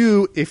what to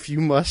do if you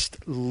must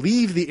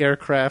leave the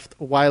aircraft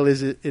while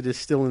it is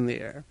still in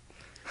the air.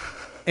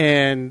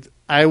 And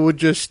I was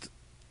just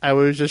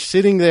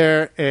sitting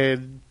there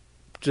and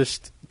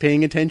just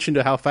paying attention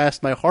to how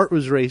fast my heart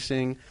was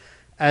racing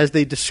as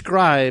they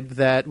described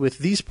that with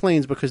these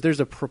planes, because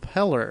there's a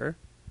propeller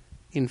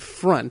in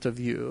front of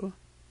you,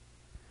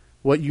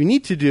 what you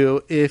need to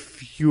do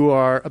if you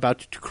are about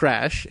to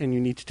crash and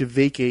you need to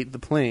vacate the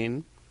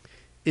plane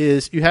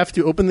is you have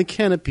to open the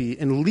canopy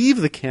and leave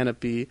the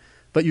canopy,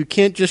 but you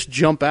can't just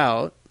jump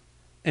out,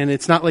 and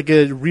it's not like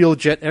a real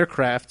jet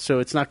aircraft, so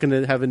it's not going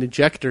to have an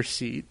ejector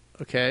seat,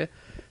 okay?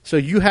 So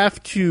you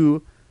have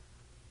to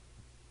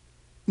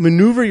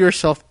maneuver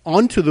yourself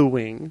onto the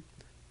wing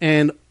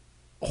and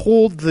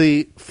hold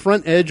the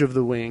front edge of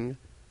the wing,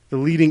 the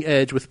leading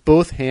edge, with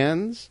both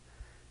hands,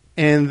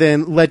 and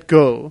then let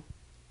go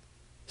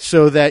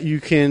so that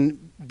you can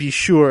be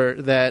sure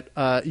that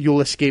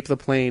you'll escape the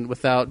plane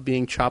without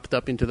being chopped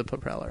up into the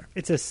propeller.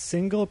 It's a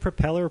single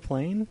propeller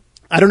plane?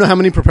 I don't know how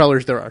many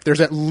propellers there are. There's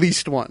at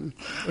least one,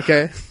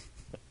 okay?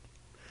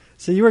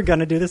 So you were going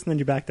to do this and then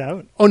you backed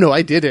out? Oh, no,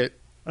 I did it.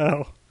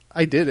 Oh.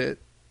 I did it.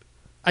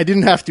 I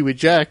didn't have to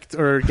eject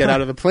or get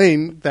out of the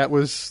plane. That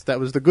was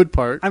the good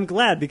part. I'm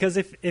glad, because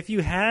if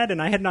you had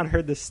and I had not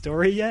heard this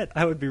story yet,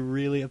 I would be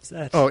really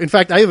upset. Oh, in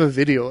fact, I have a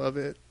video of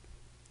it.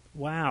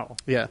 Wow.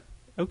 Yeah.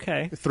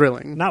 Okay.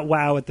 Thrilling. Not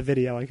wow at the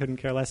video. I couldn't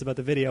care less about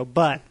the video,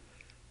 but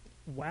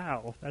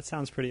wow, that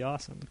sounds pretty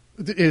awesome.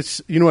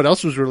 You know what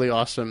else was really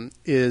awesome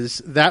is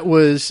that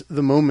was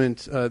the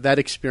moment, that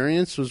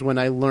experience was when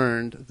I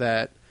learned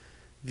that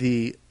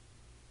the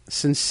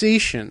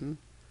sensation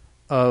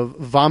of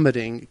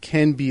vomiting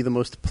can be the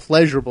most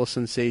pleasurable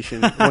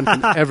sensation one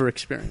can ever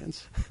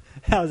experience.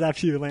 That was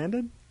after you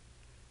landed?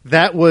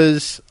 That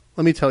was,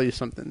 let me tell you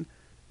something.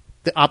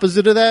 The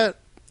opposite of that,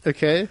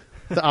 okay,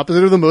 the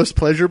opposite of the most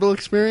pleasurable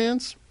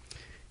experience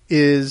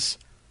is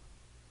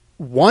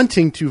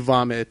wanting to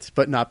vomit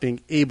but not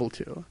being able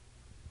to.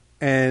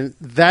 And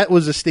that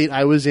was a state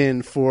I was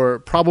in for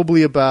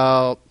probably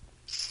about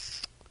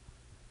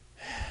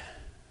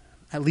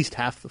at least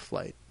half the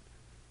flight.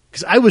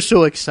 Because I was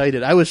so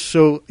excited.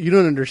 You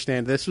don't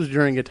understand. This was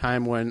during a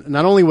time when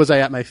not only was I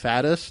at my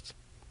fattest,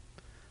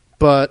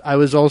 but I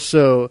was just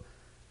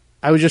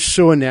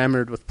so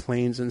enamored with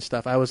planes and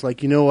stuff. I was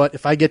like, you know what?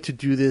 If I get to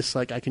do this,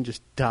 like I can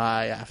just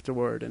die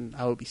afterward and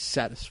I will be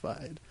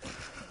satisfied.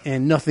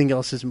 And nothing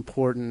else is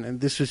important. And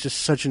this was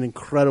just such an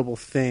incredible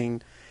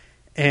thing.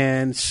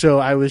 And so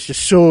I was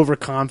just so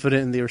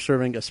overconfident, and they were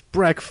serving us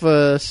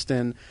breakfast,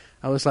 and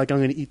I was like, I'm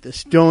going to eat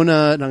this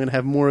donut, and I'm going to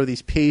have more of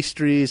these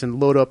pastries and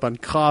load up on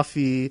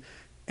coffee,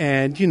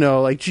 and,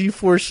 like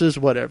G-forces,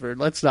 whatever.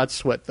 Let's not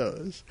sweat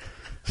those.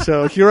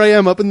 So here I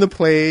am up in the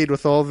plane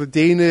with all the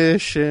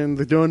Danish and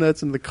the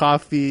donuts and the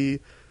coffee,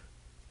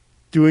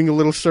 doing a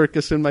little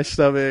circus in my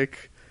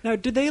stomach. Now,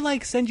 did they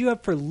send you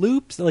up for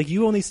loops? Like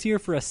you only steer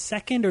for a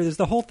second, or there's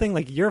the whole thing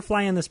like you're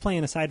flying this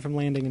plane aside from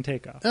landing and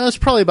takeoff? It was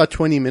probably about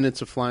 20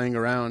 minutes of flying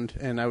around,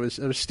 and I was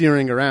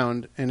steering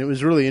around, and it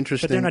was really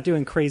interesting. But they're not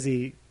doing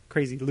crazy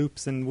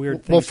loops and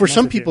weird things. Well, for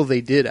some people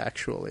they did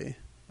actually,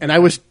 and I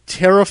was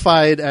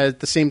terrified at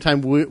the same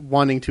time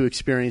wanting to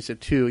experience it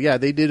too. Yeah,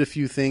 they did a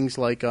few things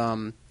like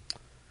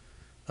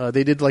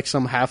they did like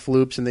some half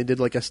loops, and they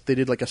did like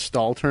a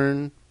stall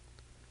turn.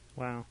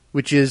 Wow,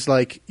 which is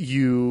like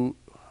you.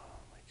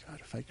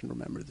 If I can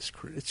remember this,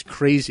 it's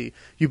crazy.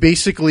 You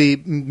basically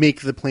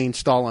make the plane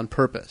stall on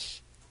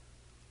purpose.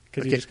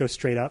 Because you just go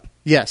straight up?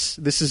 Yes,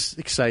 this is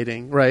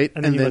exciting, right?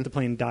 And then you let the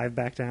plane dive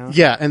back down?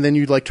 Yeah, and then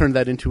you turn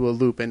that into a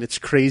loop, and it's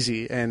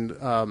crazy. And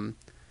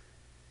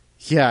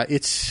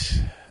it's...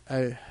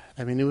 I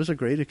mean, it was a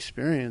great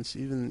experience,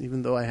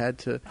 even though I had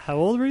to... How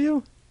old were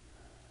you?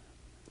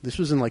 This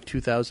was in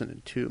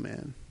 2002,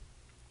 man.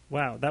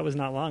 Wow, that was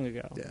not long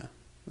ago. Yeah,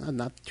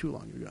 not too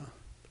long ago.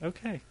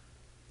 Okay.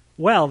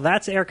 Well,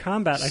 that's Air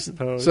Combat, I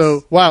suppose.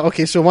 So, wow.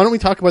 Okay, so why don't we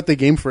talk about the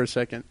game for a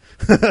second?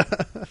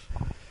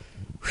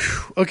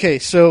 Okay,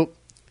 so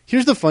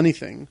here's the funny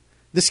thing.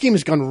 This game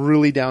has gone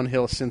really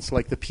downhill since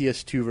the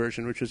PS2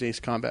 version, which was Ace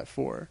Combat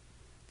 4.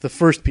 The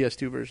first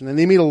PS2 version. And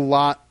they made a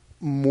lot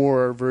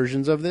more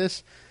versions of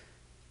this.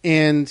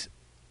 And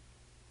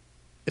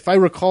if I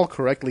recall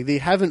correctly, they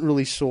haven't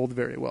really sold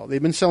very well.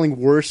 They've been selling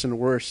worse and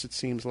worse, it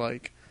seems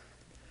like.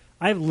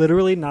 I've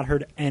literally not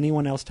heard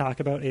anyone else talk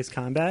about Ace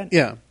Combat.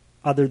 Yeah.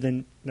 Other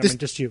than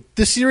just you.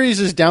 The series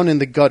is down in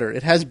the gutter.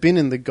 It has been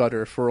in the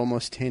gutter for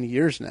almost 10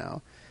 years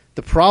now.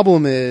 The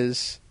problem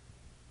is,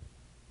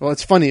 well,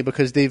 it's funny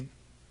because they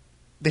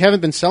haven't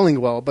been selling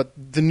well, but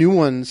the new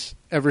ones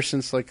ever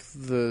since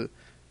the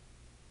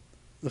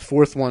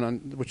fourth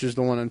one which is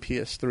the one on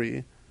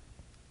PS3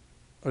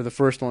 or the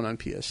first one on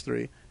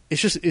PS3.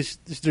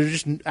 They're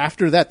just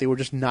after that they were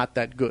just not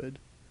that good.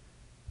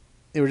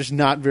 They were just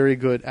not very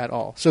good at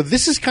all. So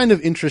this is kind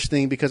of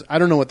interesting because I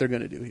don't know what they're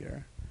going to do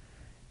here.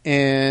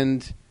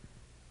 And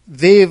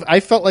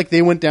I felt like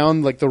they went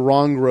down the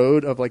wrong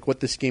road of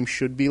what this game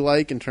should be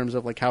like in terms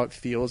of how it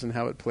feels and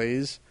how it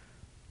plays.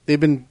 They've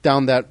been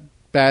down that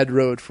bad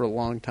road for a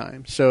long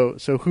time. So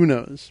who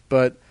knows?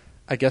 But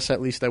I guess at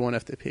least I won't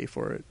have to pay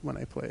for it when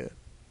I play it.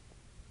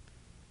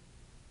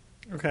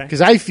 Okay.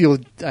 Because I feel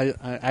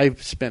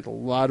I've spent a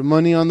lot of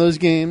money on those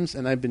games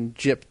and I've been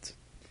gypped.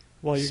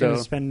 Well, you're going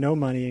to spend no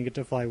money and get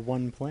to fly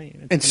one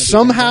plane. And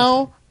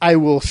somehow I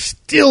will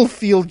still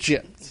feel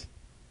gypped.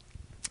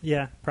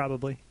 Yeah,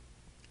 probably.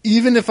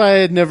 Even if I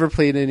had never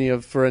played any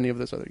of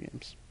those other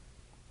games.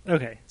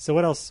 Okay, so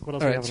what else? All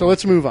right, so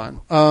let's move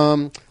on.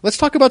 Let's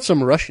talk about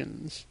some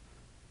Russians.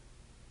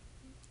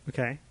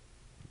 Okay.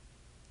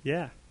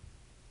 Yeah.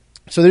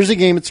 So there's a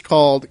game. It's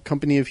called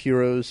Company of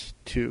Heroes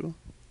 2.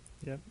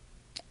 Yep.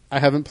 I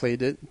haven't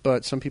played it,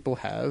 but some people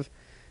have,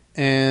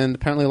 and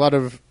apparently a lot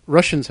of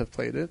Russians have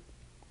played it,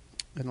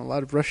 and a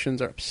lot of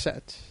Russians are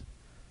upset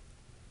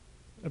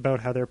about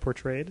how they're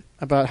portrayed.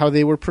 About how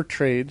they were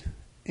portrayed.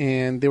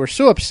 And they were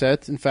so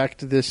upset. In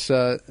fact, this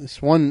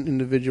one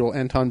individual,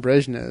 Anton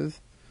Brezhnev,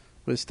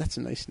 that's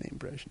a nice name,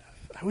 Brezhnev.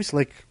 I always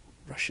like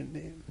Russian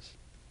names.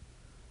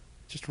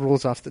 Just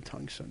rolls off the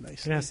tongue so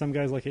nicely. Yeah, some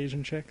guys like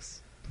Asian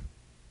chicks.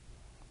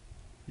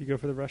 You go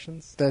for the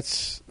Russians?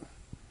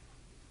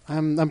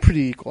 I'm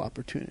pretty equal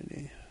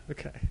opportunity.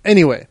 Okay.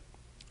 Anyway,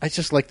 I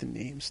just like the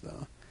names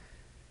though.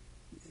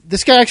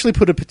 This guy actually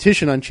put a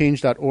petition on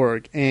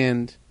change.org,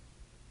 and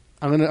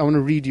I want to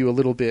read you a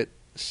little bit.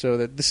 So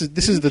that this is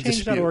the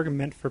dispute. Change.org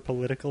meant for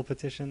political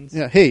petitions?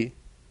 Yeah, hey,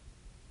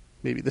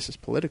 maybe this is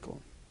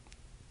political.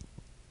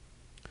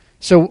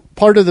 So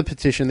part of the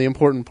petition, the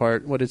important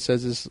part, what it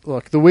says is,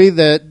 look, the way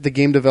that the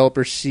game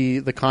developers see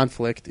the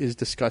conflict is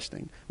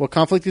disgusting. What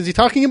conflict is he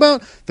talking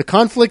about? The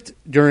conflict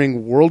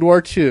during World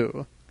War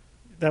II.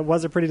 That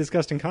was a pretty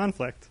disgusting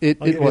conflict. It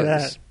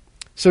was.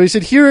 So he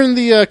said, here in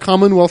the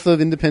Commonwealth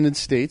of Independent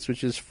States,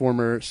 which is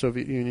former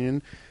Soviet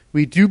Union,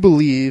 we do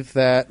believe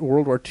that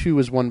World War II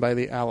was won by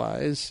the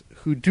Allies,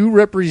 who do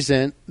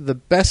represent the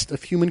best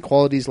of human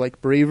qualities like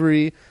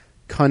bravery,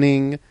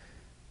 cunning,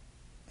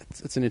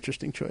 that's an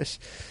interesting choice,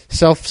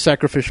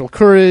 self-sacrificial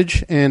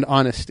courage, and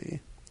honesty.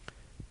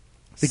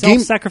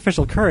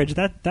 Self-sacrificial courage.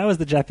 That was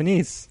the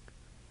Japanese.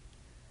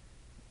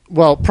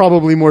 Well,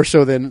 probably more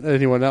so than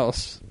anyone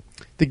else.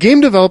 The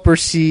game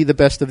developers see the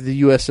best of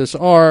the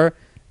USSR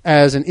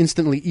as an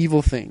instantly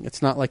evil thing.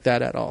 It's not like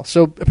that at all.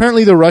 So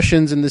apparently the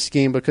Russians in this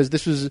game, because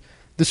this was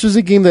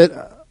a game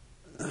that,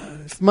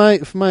 if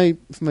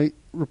my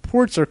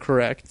reports are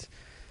correct,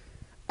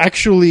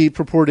 actually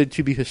purported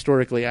to be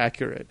historically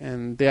accurate,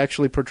 and they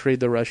actually portrayed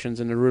the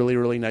Russians in a really,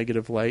 really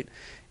negative light.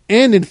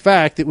 And in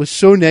fact, it was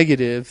so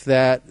negative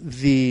that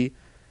the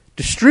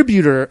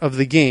distributor of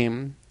the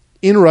game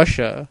in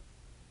Russia,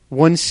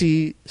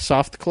 1C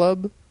Soft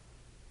Club,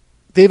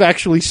 they've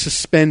actually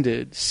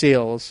suspended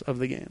sales of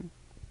the game.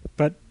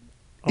 But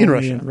in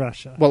only Russia. in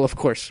Russia. Well, of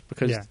course,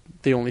 because Yeah.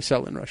 they only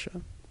sell in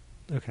Russia.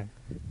 Okay.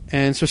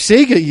 And so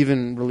Sega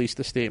even released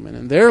a statement,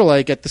 and they're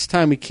like, at this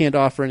time we can't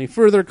offer any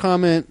further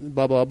comment,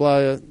 blah, blah,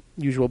 blah,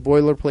 usual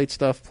boilerplate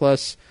stuff,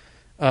 plus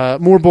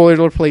more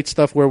boilerplate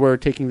stuff where we're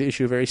taking the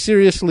issue very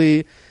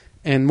seriously,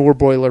 and more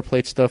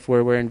boilerplate stuff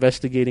where we're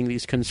investigating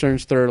these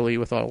concerns thoroughly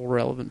with all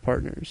relevant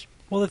partners.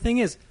 Well, the thing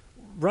is,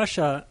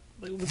 Russia...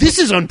 This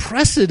is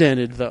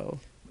unprecedented, though.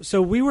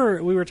 So we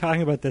were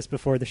talking about this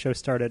before the show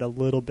started a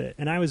little bit,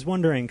 and I was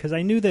wondering, because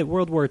I knew that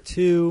World War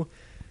II,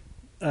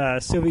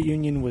 Soviet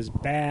Union was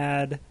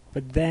bad,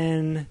 but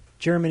then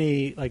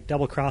Germany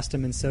double-crossed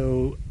them, and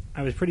so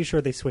I was pretty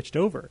sure they switched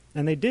over.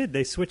 And they did.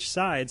 They switched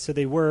sides, so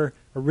they were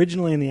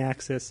originally in the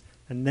Axis,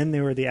 and then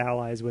they were the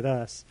Allies with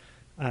us.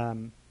 I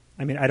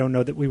mean, I don't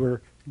know that we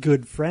were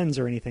good friends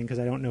or anything, because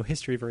I don't know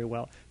history very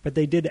well, but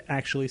they did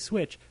actually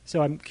switch.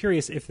 So I'm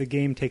curious if the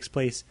game takes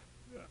place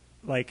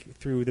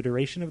through the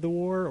duration of the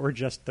war, or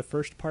just the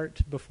first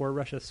part before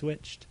Russia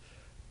switched,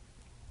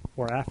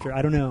 or after.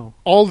 I don't know.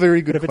 All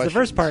very good But if questions. it's the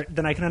first part,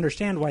 then I can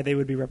understand why they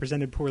would be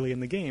represented poorly in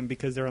the game,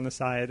 because they're on the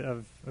side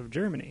of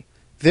Germany.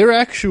 They're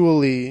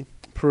actually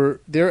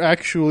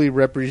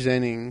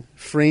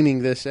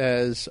framing this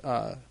as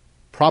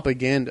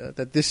propaganda,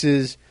 that this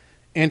is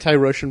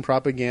anti-Russian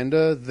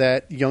propaganda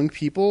that young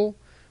people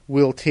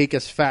will take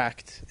as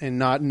fact and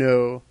not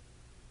know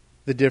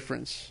the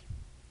difference.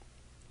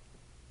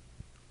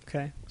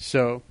 Okay.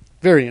 So,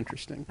 very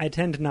interesting. I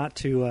tend not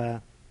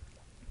to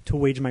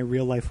wage my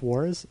real-life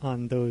wars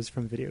on those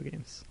from video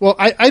games. Well,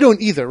 I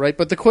don't either, right?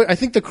 But I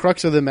think the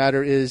crux of the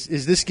matter is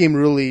this game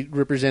really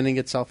representing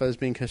itself as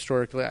being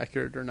historically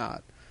accurate or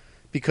not?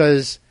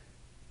 Because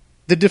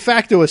the de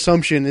facto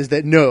assumption is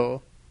that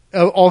no,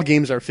 all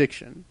games are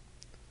fiction.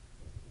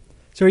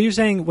 So are you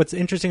saying what's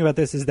interesting about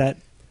this is that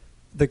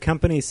the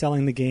company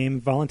selling the game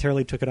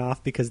voluntarily took it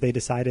off because they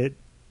decided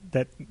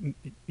that,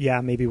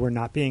 maybe we're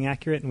not being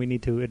accurate and we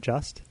need to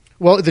adjust?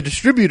 Well, the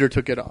distributor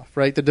took it off,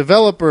 right? The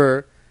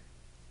developer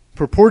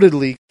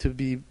purportedly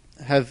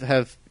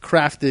have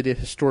crafted a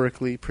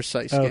historically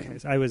precise game. Okay,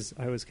 so I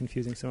was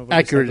confusing some of what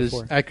you said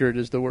before. Accurate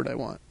is the word I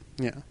want.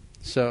 Yeah.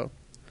 So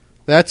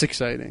that's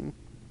exciting.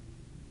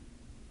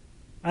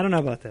 I don't know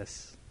about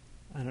this.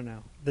 I don't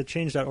know. The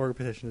change.org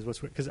petition is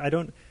what's weird, because I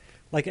don't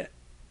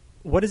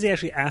what is he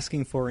actually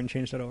asking for in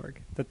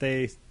change.org? That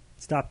they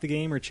stop the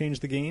game or change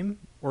the game?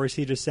 Or is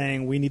he just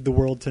saying we need the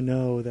world to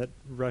know that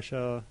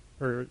Russia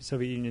or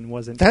Soviet Union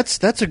wasn't?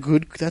 That's a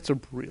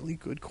really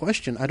good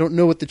question. I don't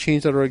know what the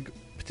change.org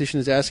petition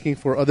is asking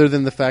for, other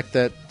than the fact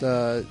that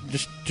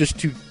just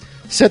to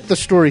set the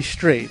story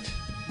straight.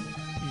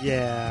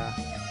 Yeah.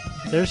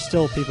 There's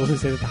still people who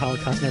say that the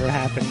Holocaust never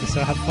happened,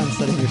 so have fun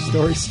setting your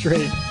story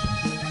straight.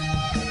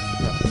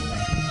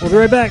 We'll be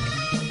right back.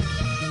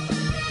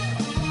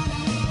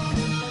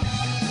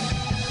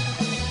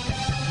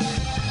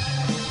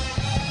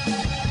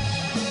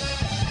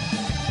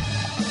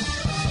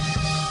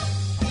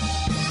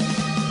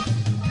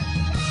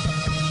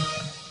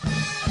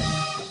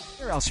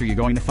 Where else are you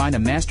going to find a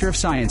Master of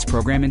Science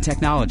program in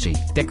technology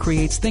that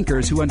creates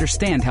thinkers who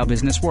understand how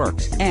business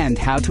works and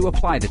how to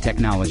apply the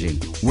technology?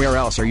 Where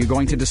else are you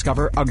going to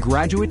discover a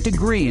graduate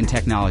degree in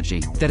technology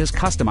that is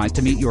customized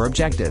to meet your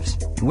objectives?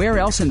 Where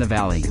else in the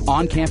Valley,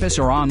 on campus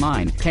or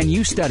online, can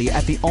you study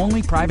at the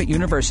only private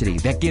university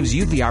that gives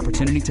you the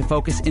opportunity to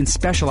focus in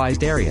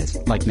specialized areas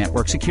like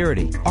network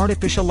security,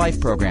 artificial life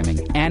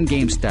programming, and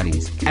game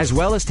studies, as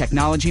well as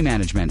technology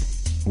management?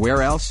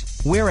 Where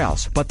else? Where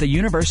else but the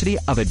University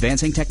of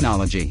Advancing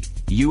Technology?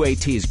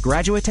 UAT's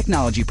graduate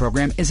technology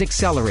program is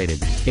accelerated.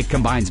 It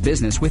combines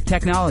business with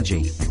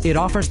technology. It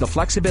offers the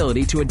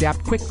flexibility to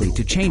adapt quickly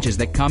to changes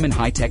that come in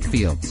high-tech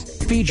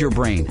fields. Feed your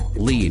brain,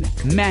 lead,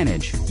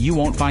 manage. You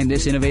won't find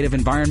this innovative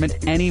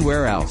environment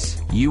anywhere else.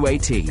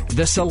 UAT,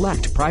 the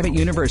select private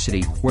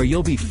university where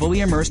you'll be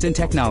fully immersed in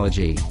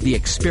technology. The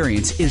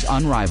experience is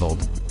unrivaled.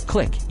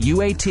 Click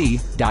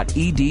uat.edu.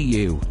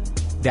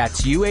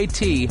 That's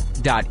uat.edu.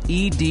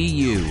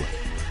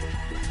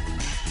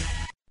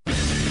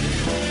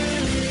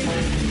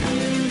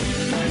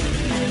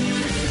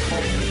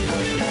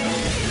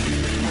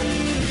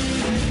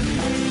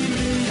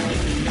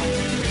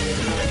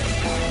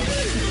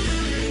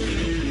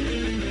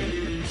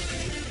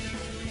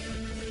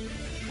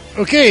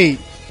 Okay,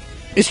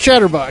 it's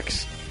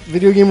Chatterbox,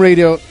 Video Game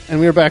Radio, and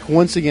we are back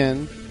once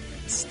again.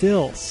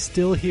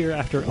 Still here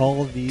after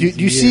all of these Do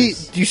you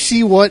years.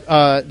 see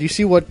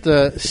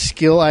what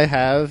skill I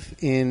have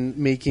in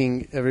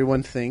making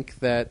everyone think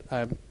that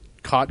I'm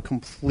caught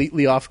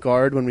completely off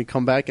guard when we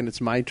come back and it's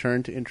my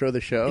turn to intro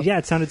the show? Yeah,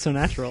 it sounded so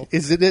natural.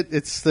 This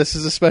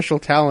is a special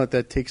talent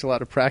that takes a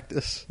lot of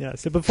practice. Yeah,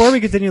 so before we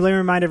continue, let me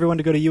remind everyone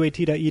to go to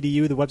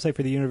uat.edu, the website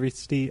for the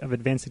University of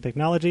Advancing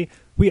Technology.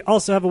 We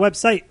also have a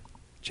website,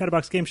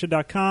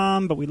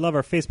 chatterboxgameshow.com, but we love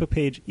our Facebook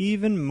page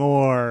even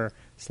more,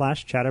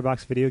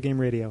 /Chatterbox Video Game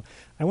Radio.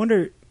 I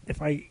wonder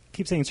if I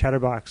keep saying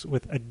Chatterbox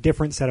with a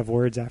different set of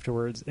words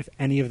afterwards, if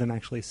any of them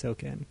actually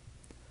soak in.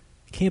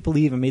 I can't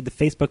believe I made the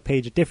Facebook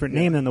page a different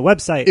name than the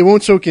website. It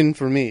won't soak in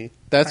for me,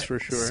 that's for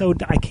sure. So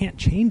I can't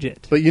change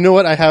it. But you know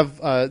what? I have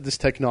this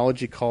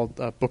technology called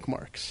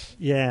bookmarks.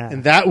 Yeah.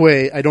 And that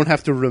way, I don't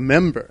have to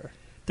remember.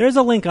 There's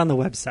a link on the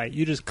website.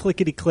 You just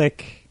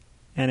clickety-click,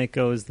 and it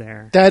goes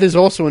there. That is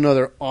also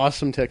another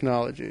awesome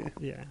technology.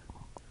 Yeah.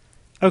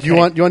 Okay. Do you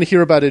want to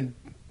hear about a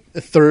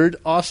third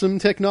awesome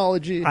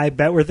technology? I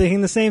bet we're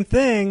thinking the same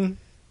thing.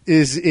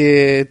 Is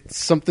it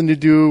something to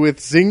do with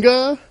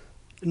Zynga?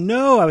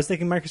 No, I was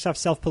thinking Microsoft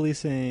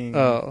self-policing.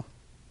 Oh.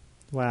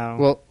 Wow.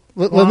 Well,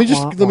 let me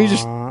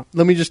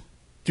just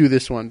do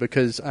this one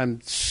because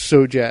I'm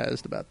so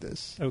jazzed about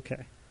this.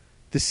 Okay.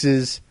 This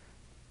is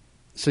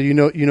so you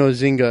know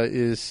Zynga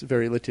is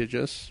very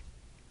litigious.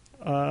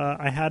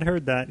 I had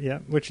heard that, yeah,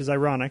 which is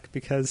ironic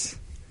because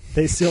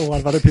they steal a lot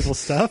of other people's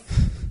stuff.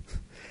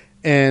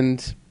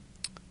 And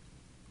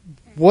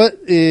what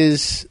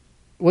is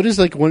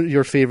like one of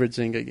your favorite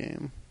Zynga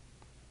game?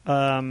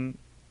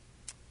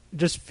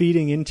 Just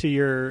feeding into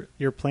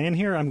your plan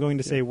here, I'm going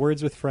to say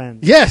Words with Friends.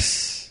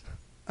 Yes!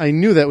 I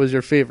knew that was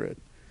your favorite.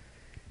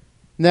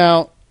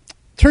 Now,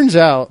 turns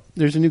out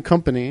there's a new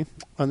company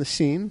on the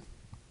scene,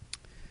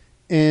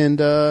 and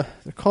they're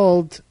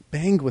called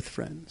Bang with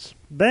Friends.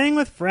 Bang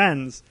with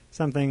Friends,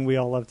 something we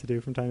all love to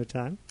do from time to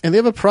time. And they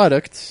have a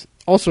product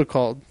also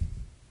called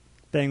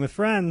Bang with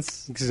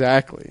Friends.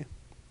 Exactly.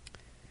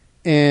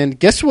 And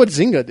guess what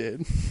Zynga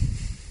did?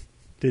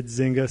 Did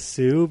Zynga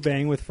sue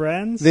Bang with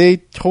Friends? They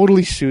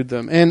totally sued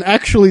them. And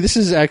actually, this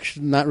is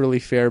actually not really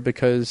fair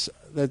because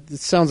it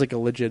sounds like a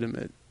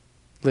legitimate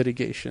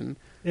litigation.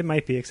 It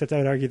might be, except I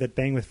would argue that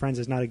Bang with Friends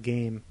is not a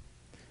game.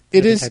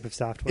 It is type of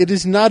software. It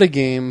is not a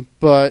game,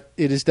 but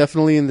it is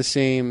definitely in the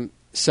same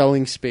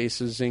selling space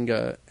as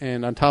Zynga.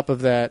 And on top of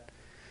that,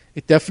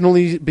 it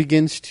definitely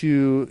begins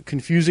to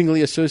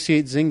confusingly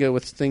associate Zynga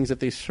with things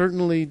that they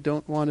certainly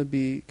don't want to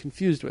be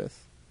confused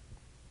with.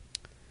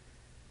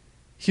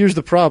 Here's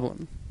the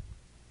problem.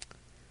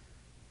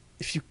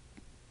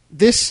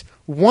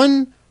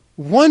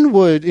 One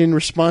would, in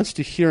response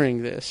to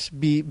hearing this,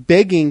 be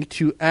begging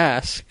to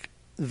ask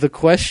the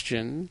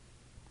question,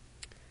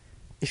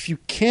 if you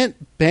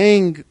can't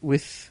bang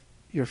with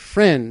your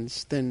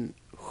friends, then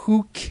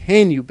who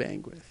can you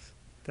bang with?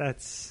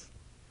 That's,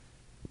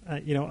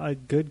 a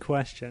good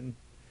question.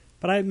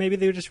 But maybe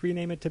they would just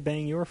rename it to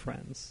Bang Your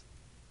Friends.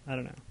 I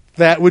don't know.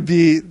 That would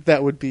be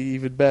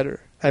even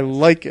better. I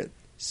like it.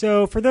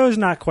 So, for those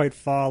not quite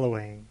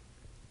following,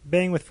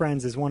 Bang with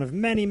Friends is one of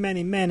many,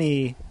 many,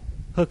 many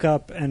hook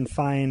up and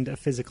find a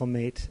physical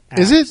mate apps.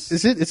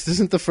 Is it?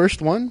 Isn't the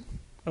first one?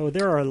 Oh,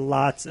 there are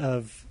lots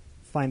of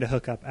find a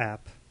hookup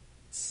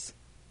apps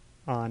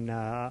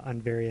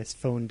on various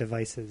phone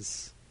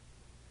devices.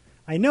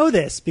 I know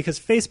this because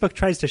Facebook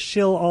tries to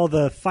shill all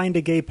the find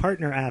a gay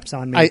partner apps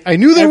on me. I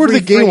knew they were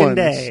the gay ones.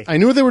 Day. I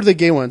knew they were the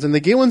gay ones, and the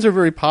gay ones are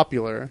very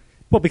popular.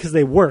 Well, because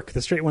they work.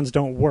 The straight ones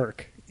don't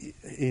work.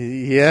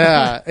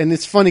 Yeah, and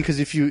it's funny because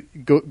if you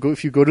go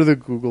to the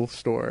Google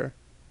store,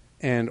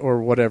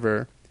 or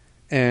whatever,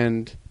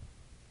 and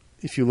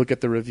if you look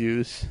at the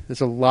reviews, there's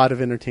a lot of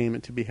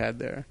entertainment to be had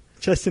there.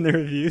 Just in the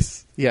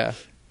reviews. Yeah,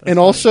 and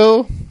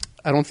also,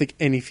 I don't think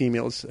any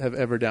females have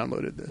ever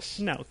downloaded this.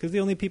 No, because the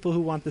only people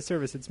who want the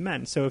service, it's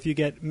men. So if you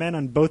get men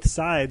on both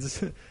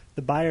sides,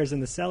 the buyers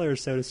and the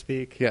sellers, so to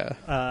speak,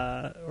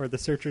 yeah, or the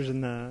searchers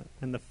and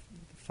the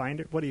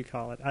finder, what do you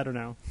call it? I don't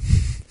know.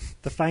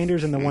 The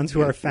finders and the ones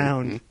who are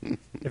found.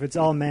 If it's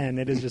all men,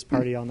 it is just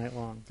party all night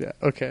long. Yeah,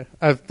 okay.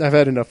 I've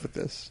had enough with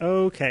this.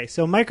 Okay,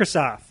 so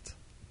Microsoft.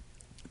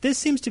 This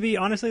seems to be,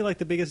 honestly, like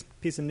the biggest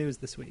piece of news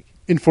this week.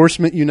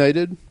 Enforcement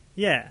United?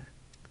 Yeah.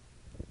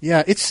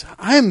 Yeah,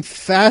 I'm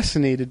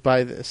fascinated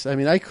by this. I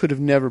mean, I could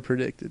have never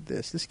predicted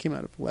this. This came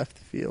out of left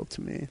field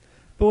to me.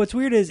 But what's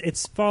weird is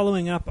it's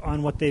following up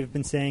on what they've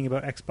been saying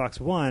about Xbox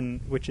One,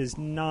 which is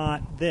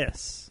not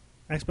this.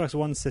 Xbox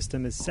One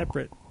system is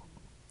separate.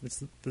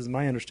 This is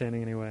my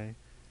understanding anyway.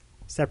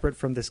 Separate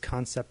from this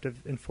concept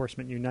of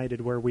Enforcement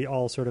United, where we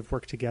all sort of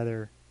work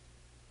together.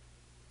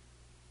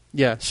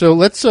 Yeah, so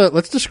let's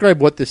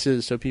describe what this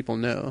is so people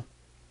know.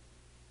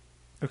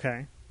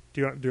 Okay.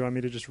 Do you want me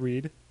to just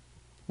read?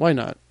 Why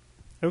not?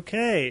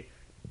 Okay.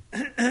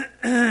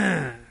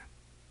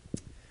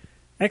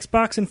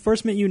 Xbox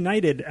Enforcement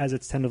United, as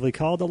it's tentatively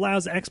called,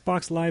 allows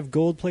Xbox Live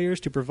Gold players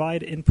to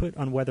provide input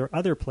on whether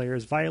other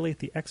players violate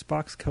the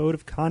Xbox Code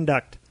of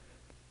Conduct.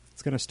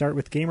 It's going to start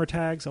with gamer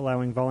tags,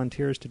 allowing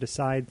volunteers to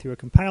decide through a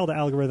compiled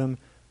algorithm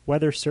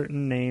whether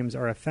certain names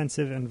are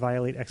offensive and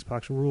violate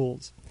Xbox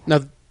rules.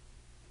 Now,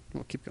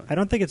 we'll keep going. I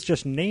don't think it's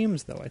just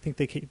names, though. I think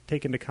they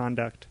take into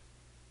conduct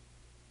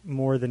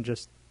more than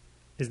just...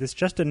 Is this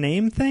just a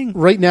name thing?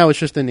 Right now, it's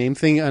just a name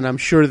thing, and I'm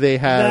sure they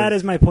have... That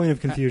is my point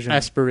of confusion.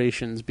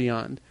 Aspirations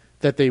beyond,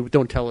 that they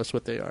don't tell us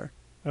what they are.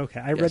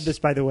 Okay. I read this,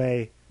 by the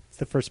way. It's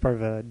the first part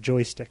of a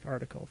Joystick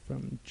article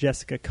from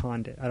Jessica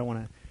Condit. I don't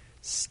want to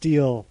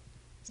steal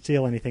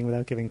anything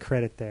without giving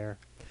credit there.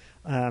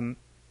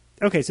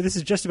 Okay, so this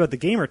is just about the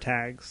gamer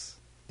tags.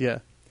 Yeah.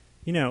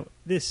 You know,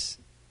 this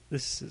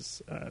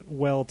is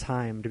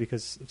well-timed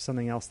because of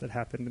something else that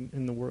happened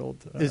in the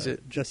world. Is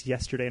it? Just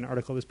yesterday, an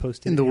article was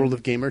posted. In the world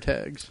of gamer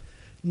tags?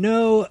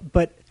 No,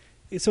 but...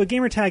 So a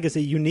gamer tag is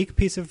a unique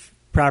piece of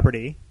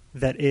property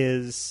that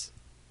is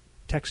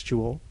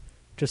textual,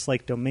 just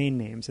like domain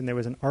names. And there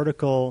was an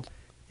article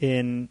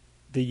in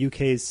the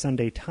UK's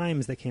Sunday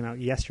Times that came out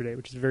yesterday,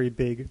 which is a very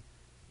big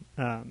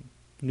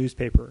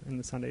newspaper in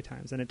the Sunday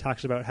Times. And it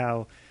talks about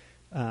how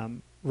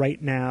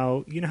right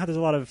now, you know how there's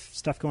a lot of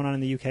stuff going on in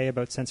the UK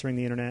about censoring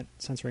the internet,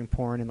 censoring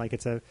porn, and like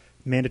it's a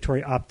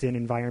mandatory opt-in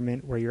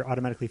environment where you're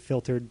automatically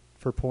filtered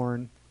for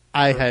porn.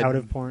 Out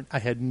of porn. I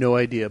had no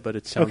idea, but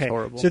it sounds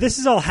horrible. So this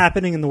is all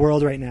happening in the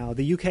world right now.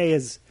 The UK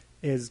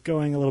is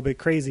going a little bit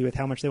crazy with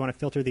how much they want to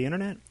filter the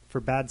internet for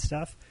bad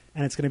stuff,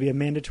 and it's going to be a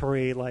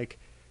mandatory, like,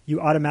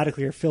 you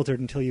automatically are filtered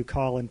until you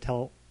call and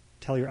tell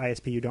your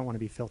ISP you don't want to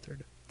be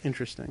filtered.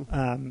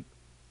 Interesting.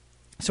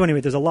 So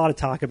anyway, there's a lot of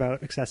talk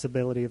about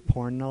accessibility of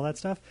porn and all that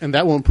stuff. And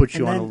that won't put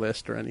you on a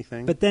list or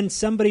anything. But then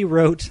somebody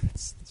wrote,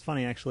 it's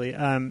funny actually,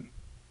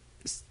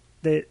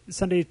 the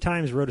Sunday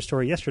Times wrote a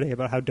story yesterday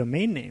about how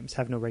domain names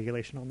have no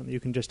regulation on them. You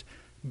can just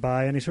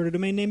buy any sort of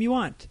domain name you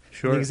want.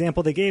 Sure. The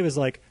example they gave is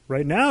like,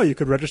 right now you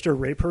could register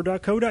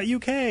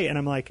rapeher.co.uk. And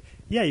I'm like,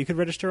 yeah, you could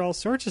register all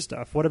sorts of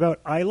stuff. What about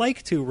I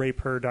like to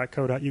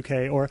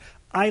rapeher.co.uk or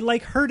I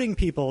like hurting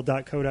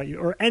people.co.uk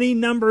or any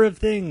number of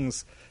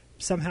things.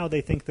 Somehow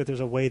they think that there's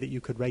a way that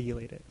you could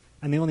regulate it.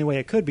 And the only way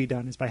it could be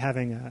done is by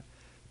having a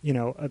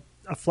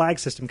flag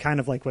system, kind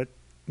of like what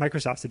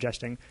Microsoft's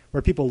suggesting,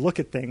 where people look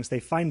at things,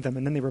 they find them,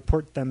 and then they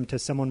report them to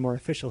someone more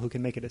official who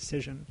can make a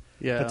decision.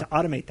 Yeah. But to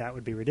automate that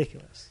would be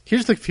ridiculous.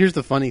 Here's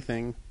the funny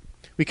thing.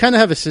 We kind of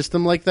have a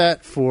system like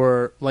that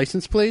for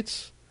license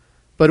plates,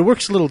 but it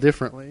works a little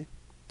differently.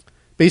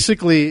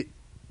 Basically,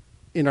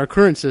 in our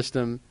current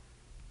system,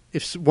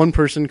 if one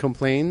person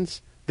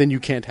complains, then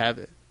you can't have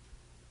it.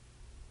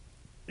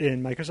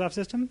 In Microsoft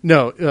system?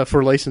 No,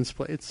 for license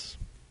plates.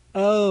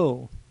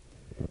 Oh,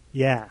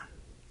 yeah.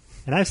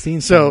 And I've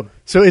seen So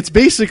it's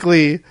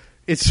basically,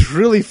 it's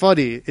really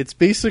funny. It's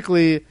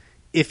basically,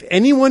 if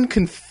anyone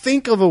can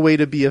think of a way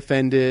to be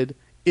offended,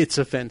 it's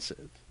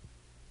offensive.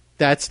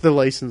 That's the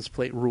license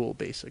plate rule,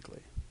 basically.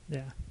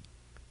 Yeah.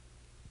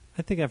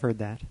 I think I've heard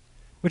that.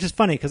 Which is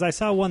funny, because I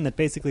saw one that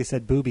basically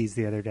said boobies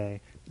the other day.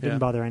 It didn't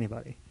bother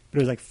anybody. But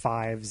it was like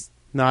fives.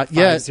 Not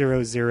yet.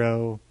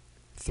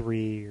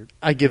 5003. Or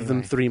I give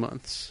them 3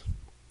 months.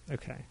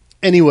 Okay.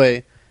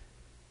 Anyway,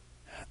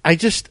 I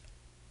just...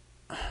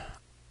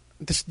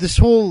 This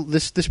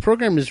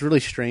program is really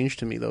strange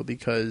to me, though,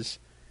 because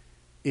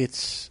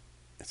it's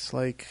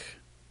like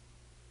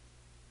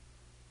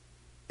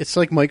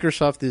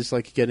Microsoft is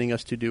like getting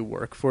us to do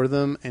work for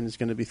them and is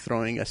going to be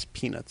throwing us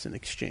peanuts in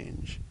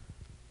exchange.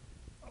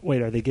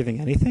 Wait, are they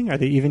giving anything? Are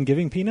they even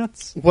giving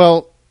peanuts?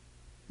 Well,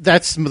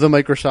 that's the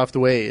Microsoft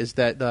way, is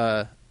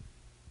that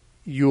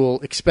you'll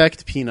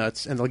expect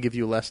peanuts and they'll give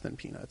you less than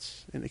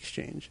peanuts in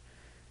exchange.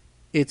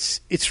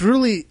 It's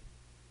really...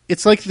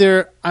 It's like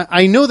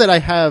I know that I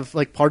have,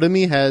 like, part of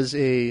me has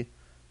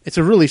it's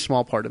a really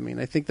small part of me,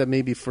 and I think that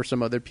maybe for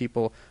some other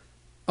people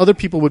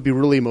would be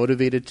really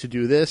motivated to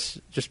do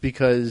this just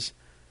because,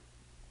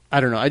 I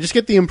don't know, I just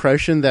get the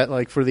impression that,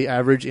 like, for the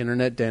average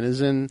internet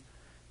denizen,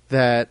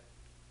 that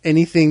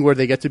anything where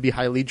they get to be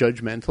highly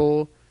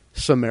judgmental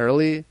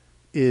summarily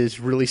is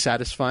really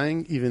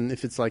satisfying, even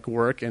if it's, like,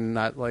 work and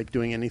not, like,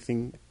 doing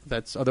anything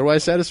that's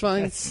otherwise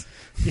satisfying. That's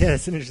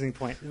an interesting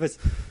point.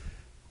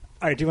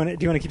 All right, do you want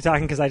to keep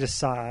talking? Because I just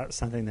saw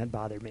something that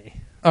bothered me.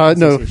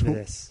 No,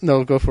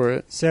 go for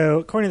it. So,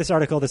 according to this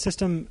article, the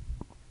system...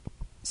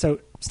 So,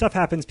 stuff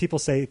happens, people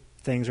say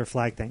things or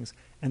flag things,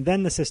 and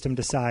then the system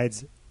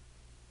decides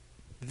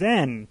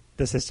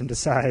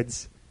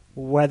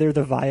whether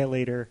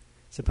the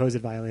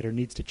supposed violator,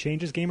 needs to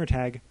change his gamer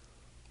tag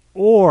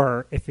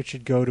or if it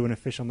should go to an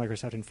official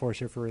Microsoft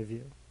enforcer for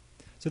review.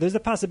 So, there's a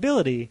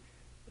possibility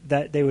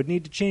that they would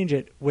need to change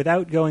it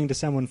without going to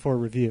someone for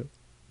review,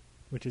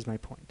 which is my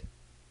point.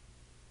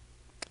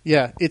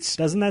 Yeah,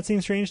 doesn't that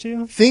seem strange to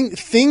you?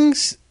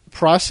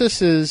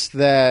 Processes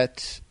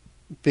that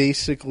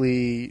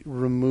basically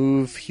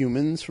remove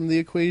humans from the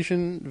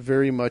equation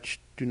very much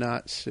do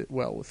not sit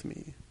well with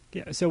me.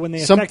 Yeah, so when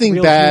they affect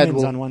real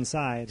humans on one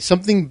side,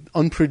 something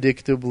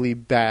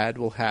unpredictably bad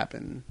will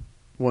happen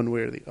one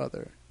way or the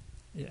other.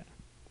 Yeah.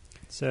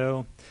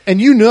 So,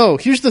 and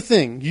here's the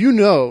thing,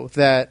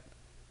 that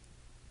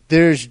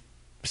there's,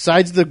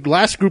 besides the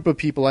last group of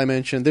people I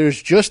mentioned,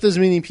 there's just as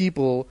many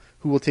people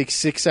who will take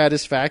sick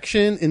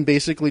satisfaction in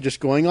basically just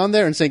going on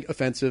there and saying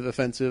offensive,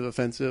 offensive,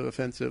 offensive,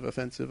 offensive,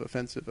 offensive,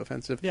 offensive,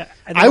 offensive. Yeah,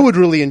 I would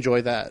really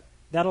enjoy that.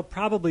 That'll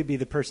probably be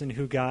the person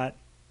who got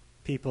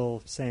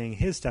people saying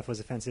his stuff was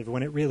offensive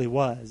when it really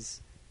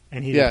was,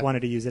 and he just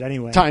wanted to use it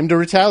anyway. Time to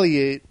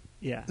retaliate.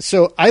 Yeah.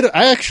 So I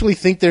actually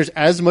think there's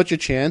as much a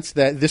chance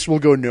that this will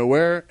go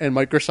nowhere and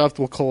Microsoft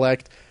will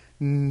collect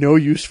no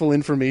useful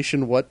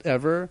information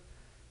whatever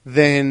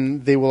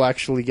then they will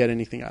actually get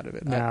anything out of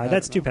it. No,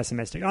 that's too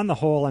pessimistic. On the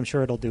whole, I'm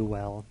sure it'll do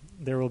well.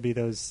 There will be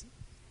those,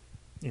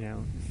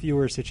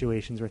 fewer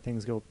situations where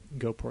things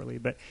go poorly.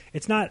 But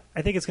it's not.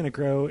 I think it's going to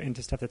grow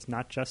into stuff that's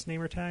not just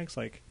namer tags,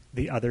 like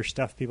the other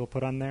stuff people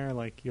put on there.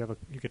 Like you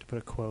get to put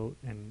a quote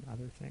and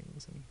other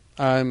things.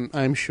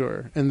 I'm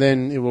sure, and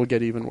then it will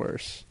get even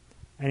worse.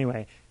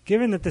 Anyway,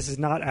 given that this is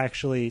not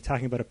actually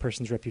talking about a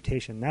person's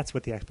reputation, that's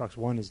what the Xbox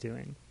One is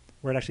doing,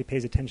 where it actually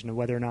pays attention to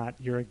whether or not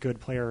you're a good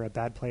player or a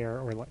bad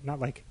player, or not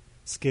like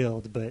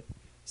skilled, but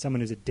someone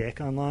who's a dick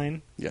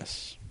online.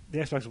 Yes. The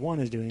Xbox One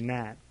is doing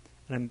that,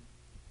 and I'm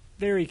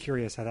very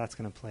curious how that's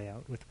going to play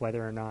out with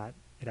whether or not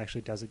it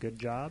actually does a good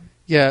job.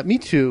 Yeah, me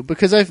too,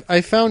 because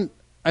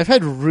I've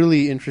had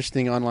really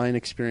interesting online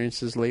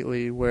experiences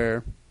lately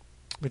where...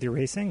 With your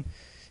racing?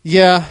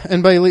 Yeah,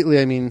 and by lately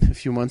I mean a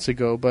few months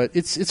ago, but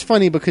it's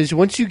funny because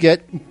once you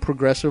get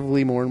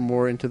progressively more and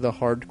more into the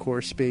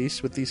hardcore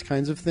space with these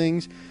kinds of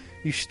things,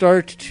 you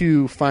start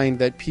to find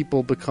that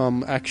people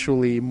become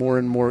actually more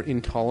and more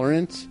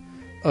intolerant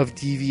of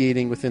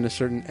deviating within a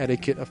certain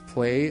etiquette of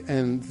play,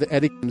 and the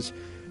etiquette is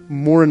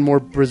more and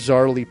more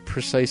bizarrely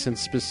precise and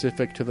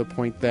specific to the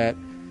point that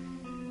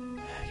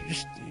you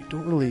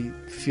don't really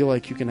feel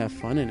like you can have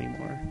fun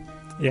anymore.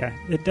 Yeah,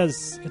 it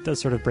does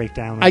sort of break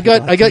down. I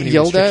got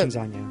yelled at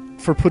on you.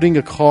 For putting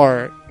my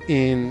car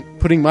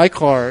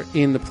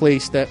in the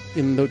place that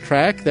in the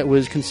track that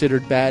was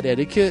considered bad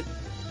etiquette.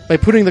 By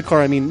putting the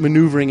car, I mean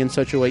maneuvering in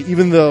such a way,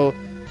 even though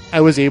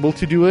I was able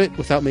to do it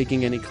without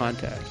making any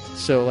contact.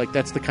 So, like,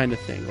 that's the kind of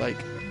thing. Like,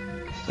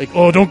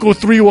 oh, don't go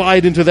 3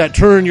 wide into that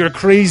turn. You're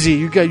crazy.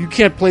 You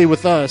can't play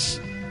with us.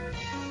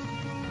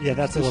 Yeah,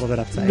 that's a little bit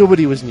upsetting.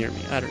 Nobody was near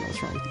me. I don't know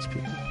what's wrong with these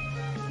people.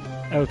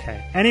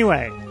 Okay.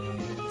 Anyway,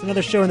 it's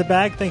another show in the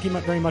bag. Thank you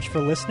very much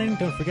for listening.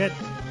 Don't forget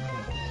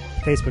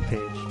Facebook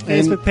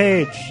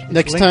page.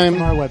 Next time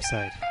from our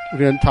website. We're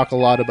going to talk a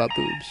lot about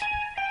boobs.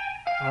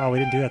 Oh, we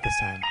didn't do that this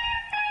time.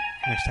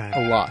 Next time.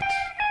 A lot.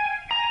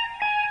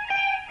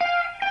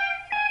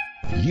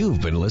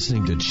 You've been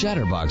listening to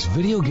Chatterbox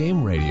Video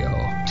Game Radio.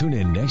 Tune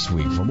in next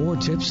week for more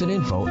tips and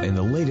info and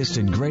the latest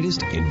and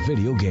greatest in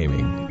video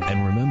gaming.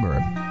 And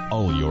remember,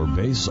 all your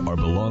base are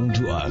belong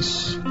to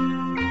us.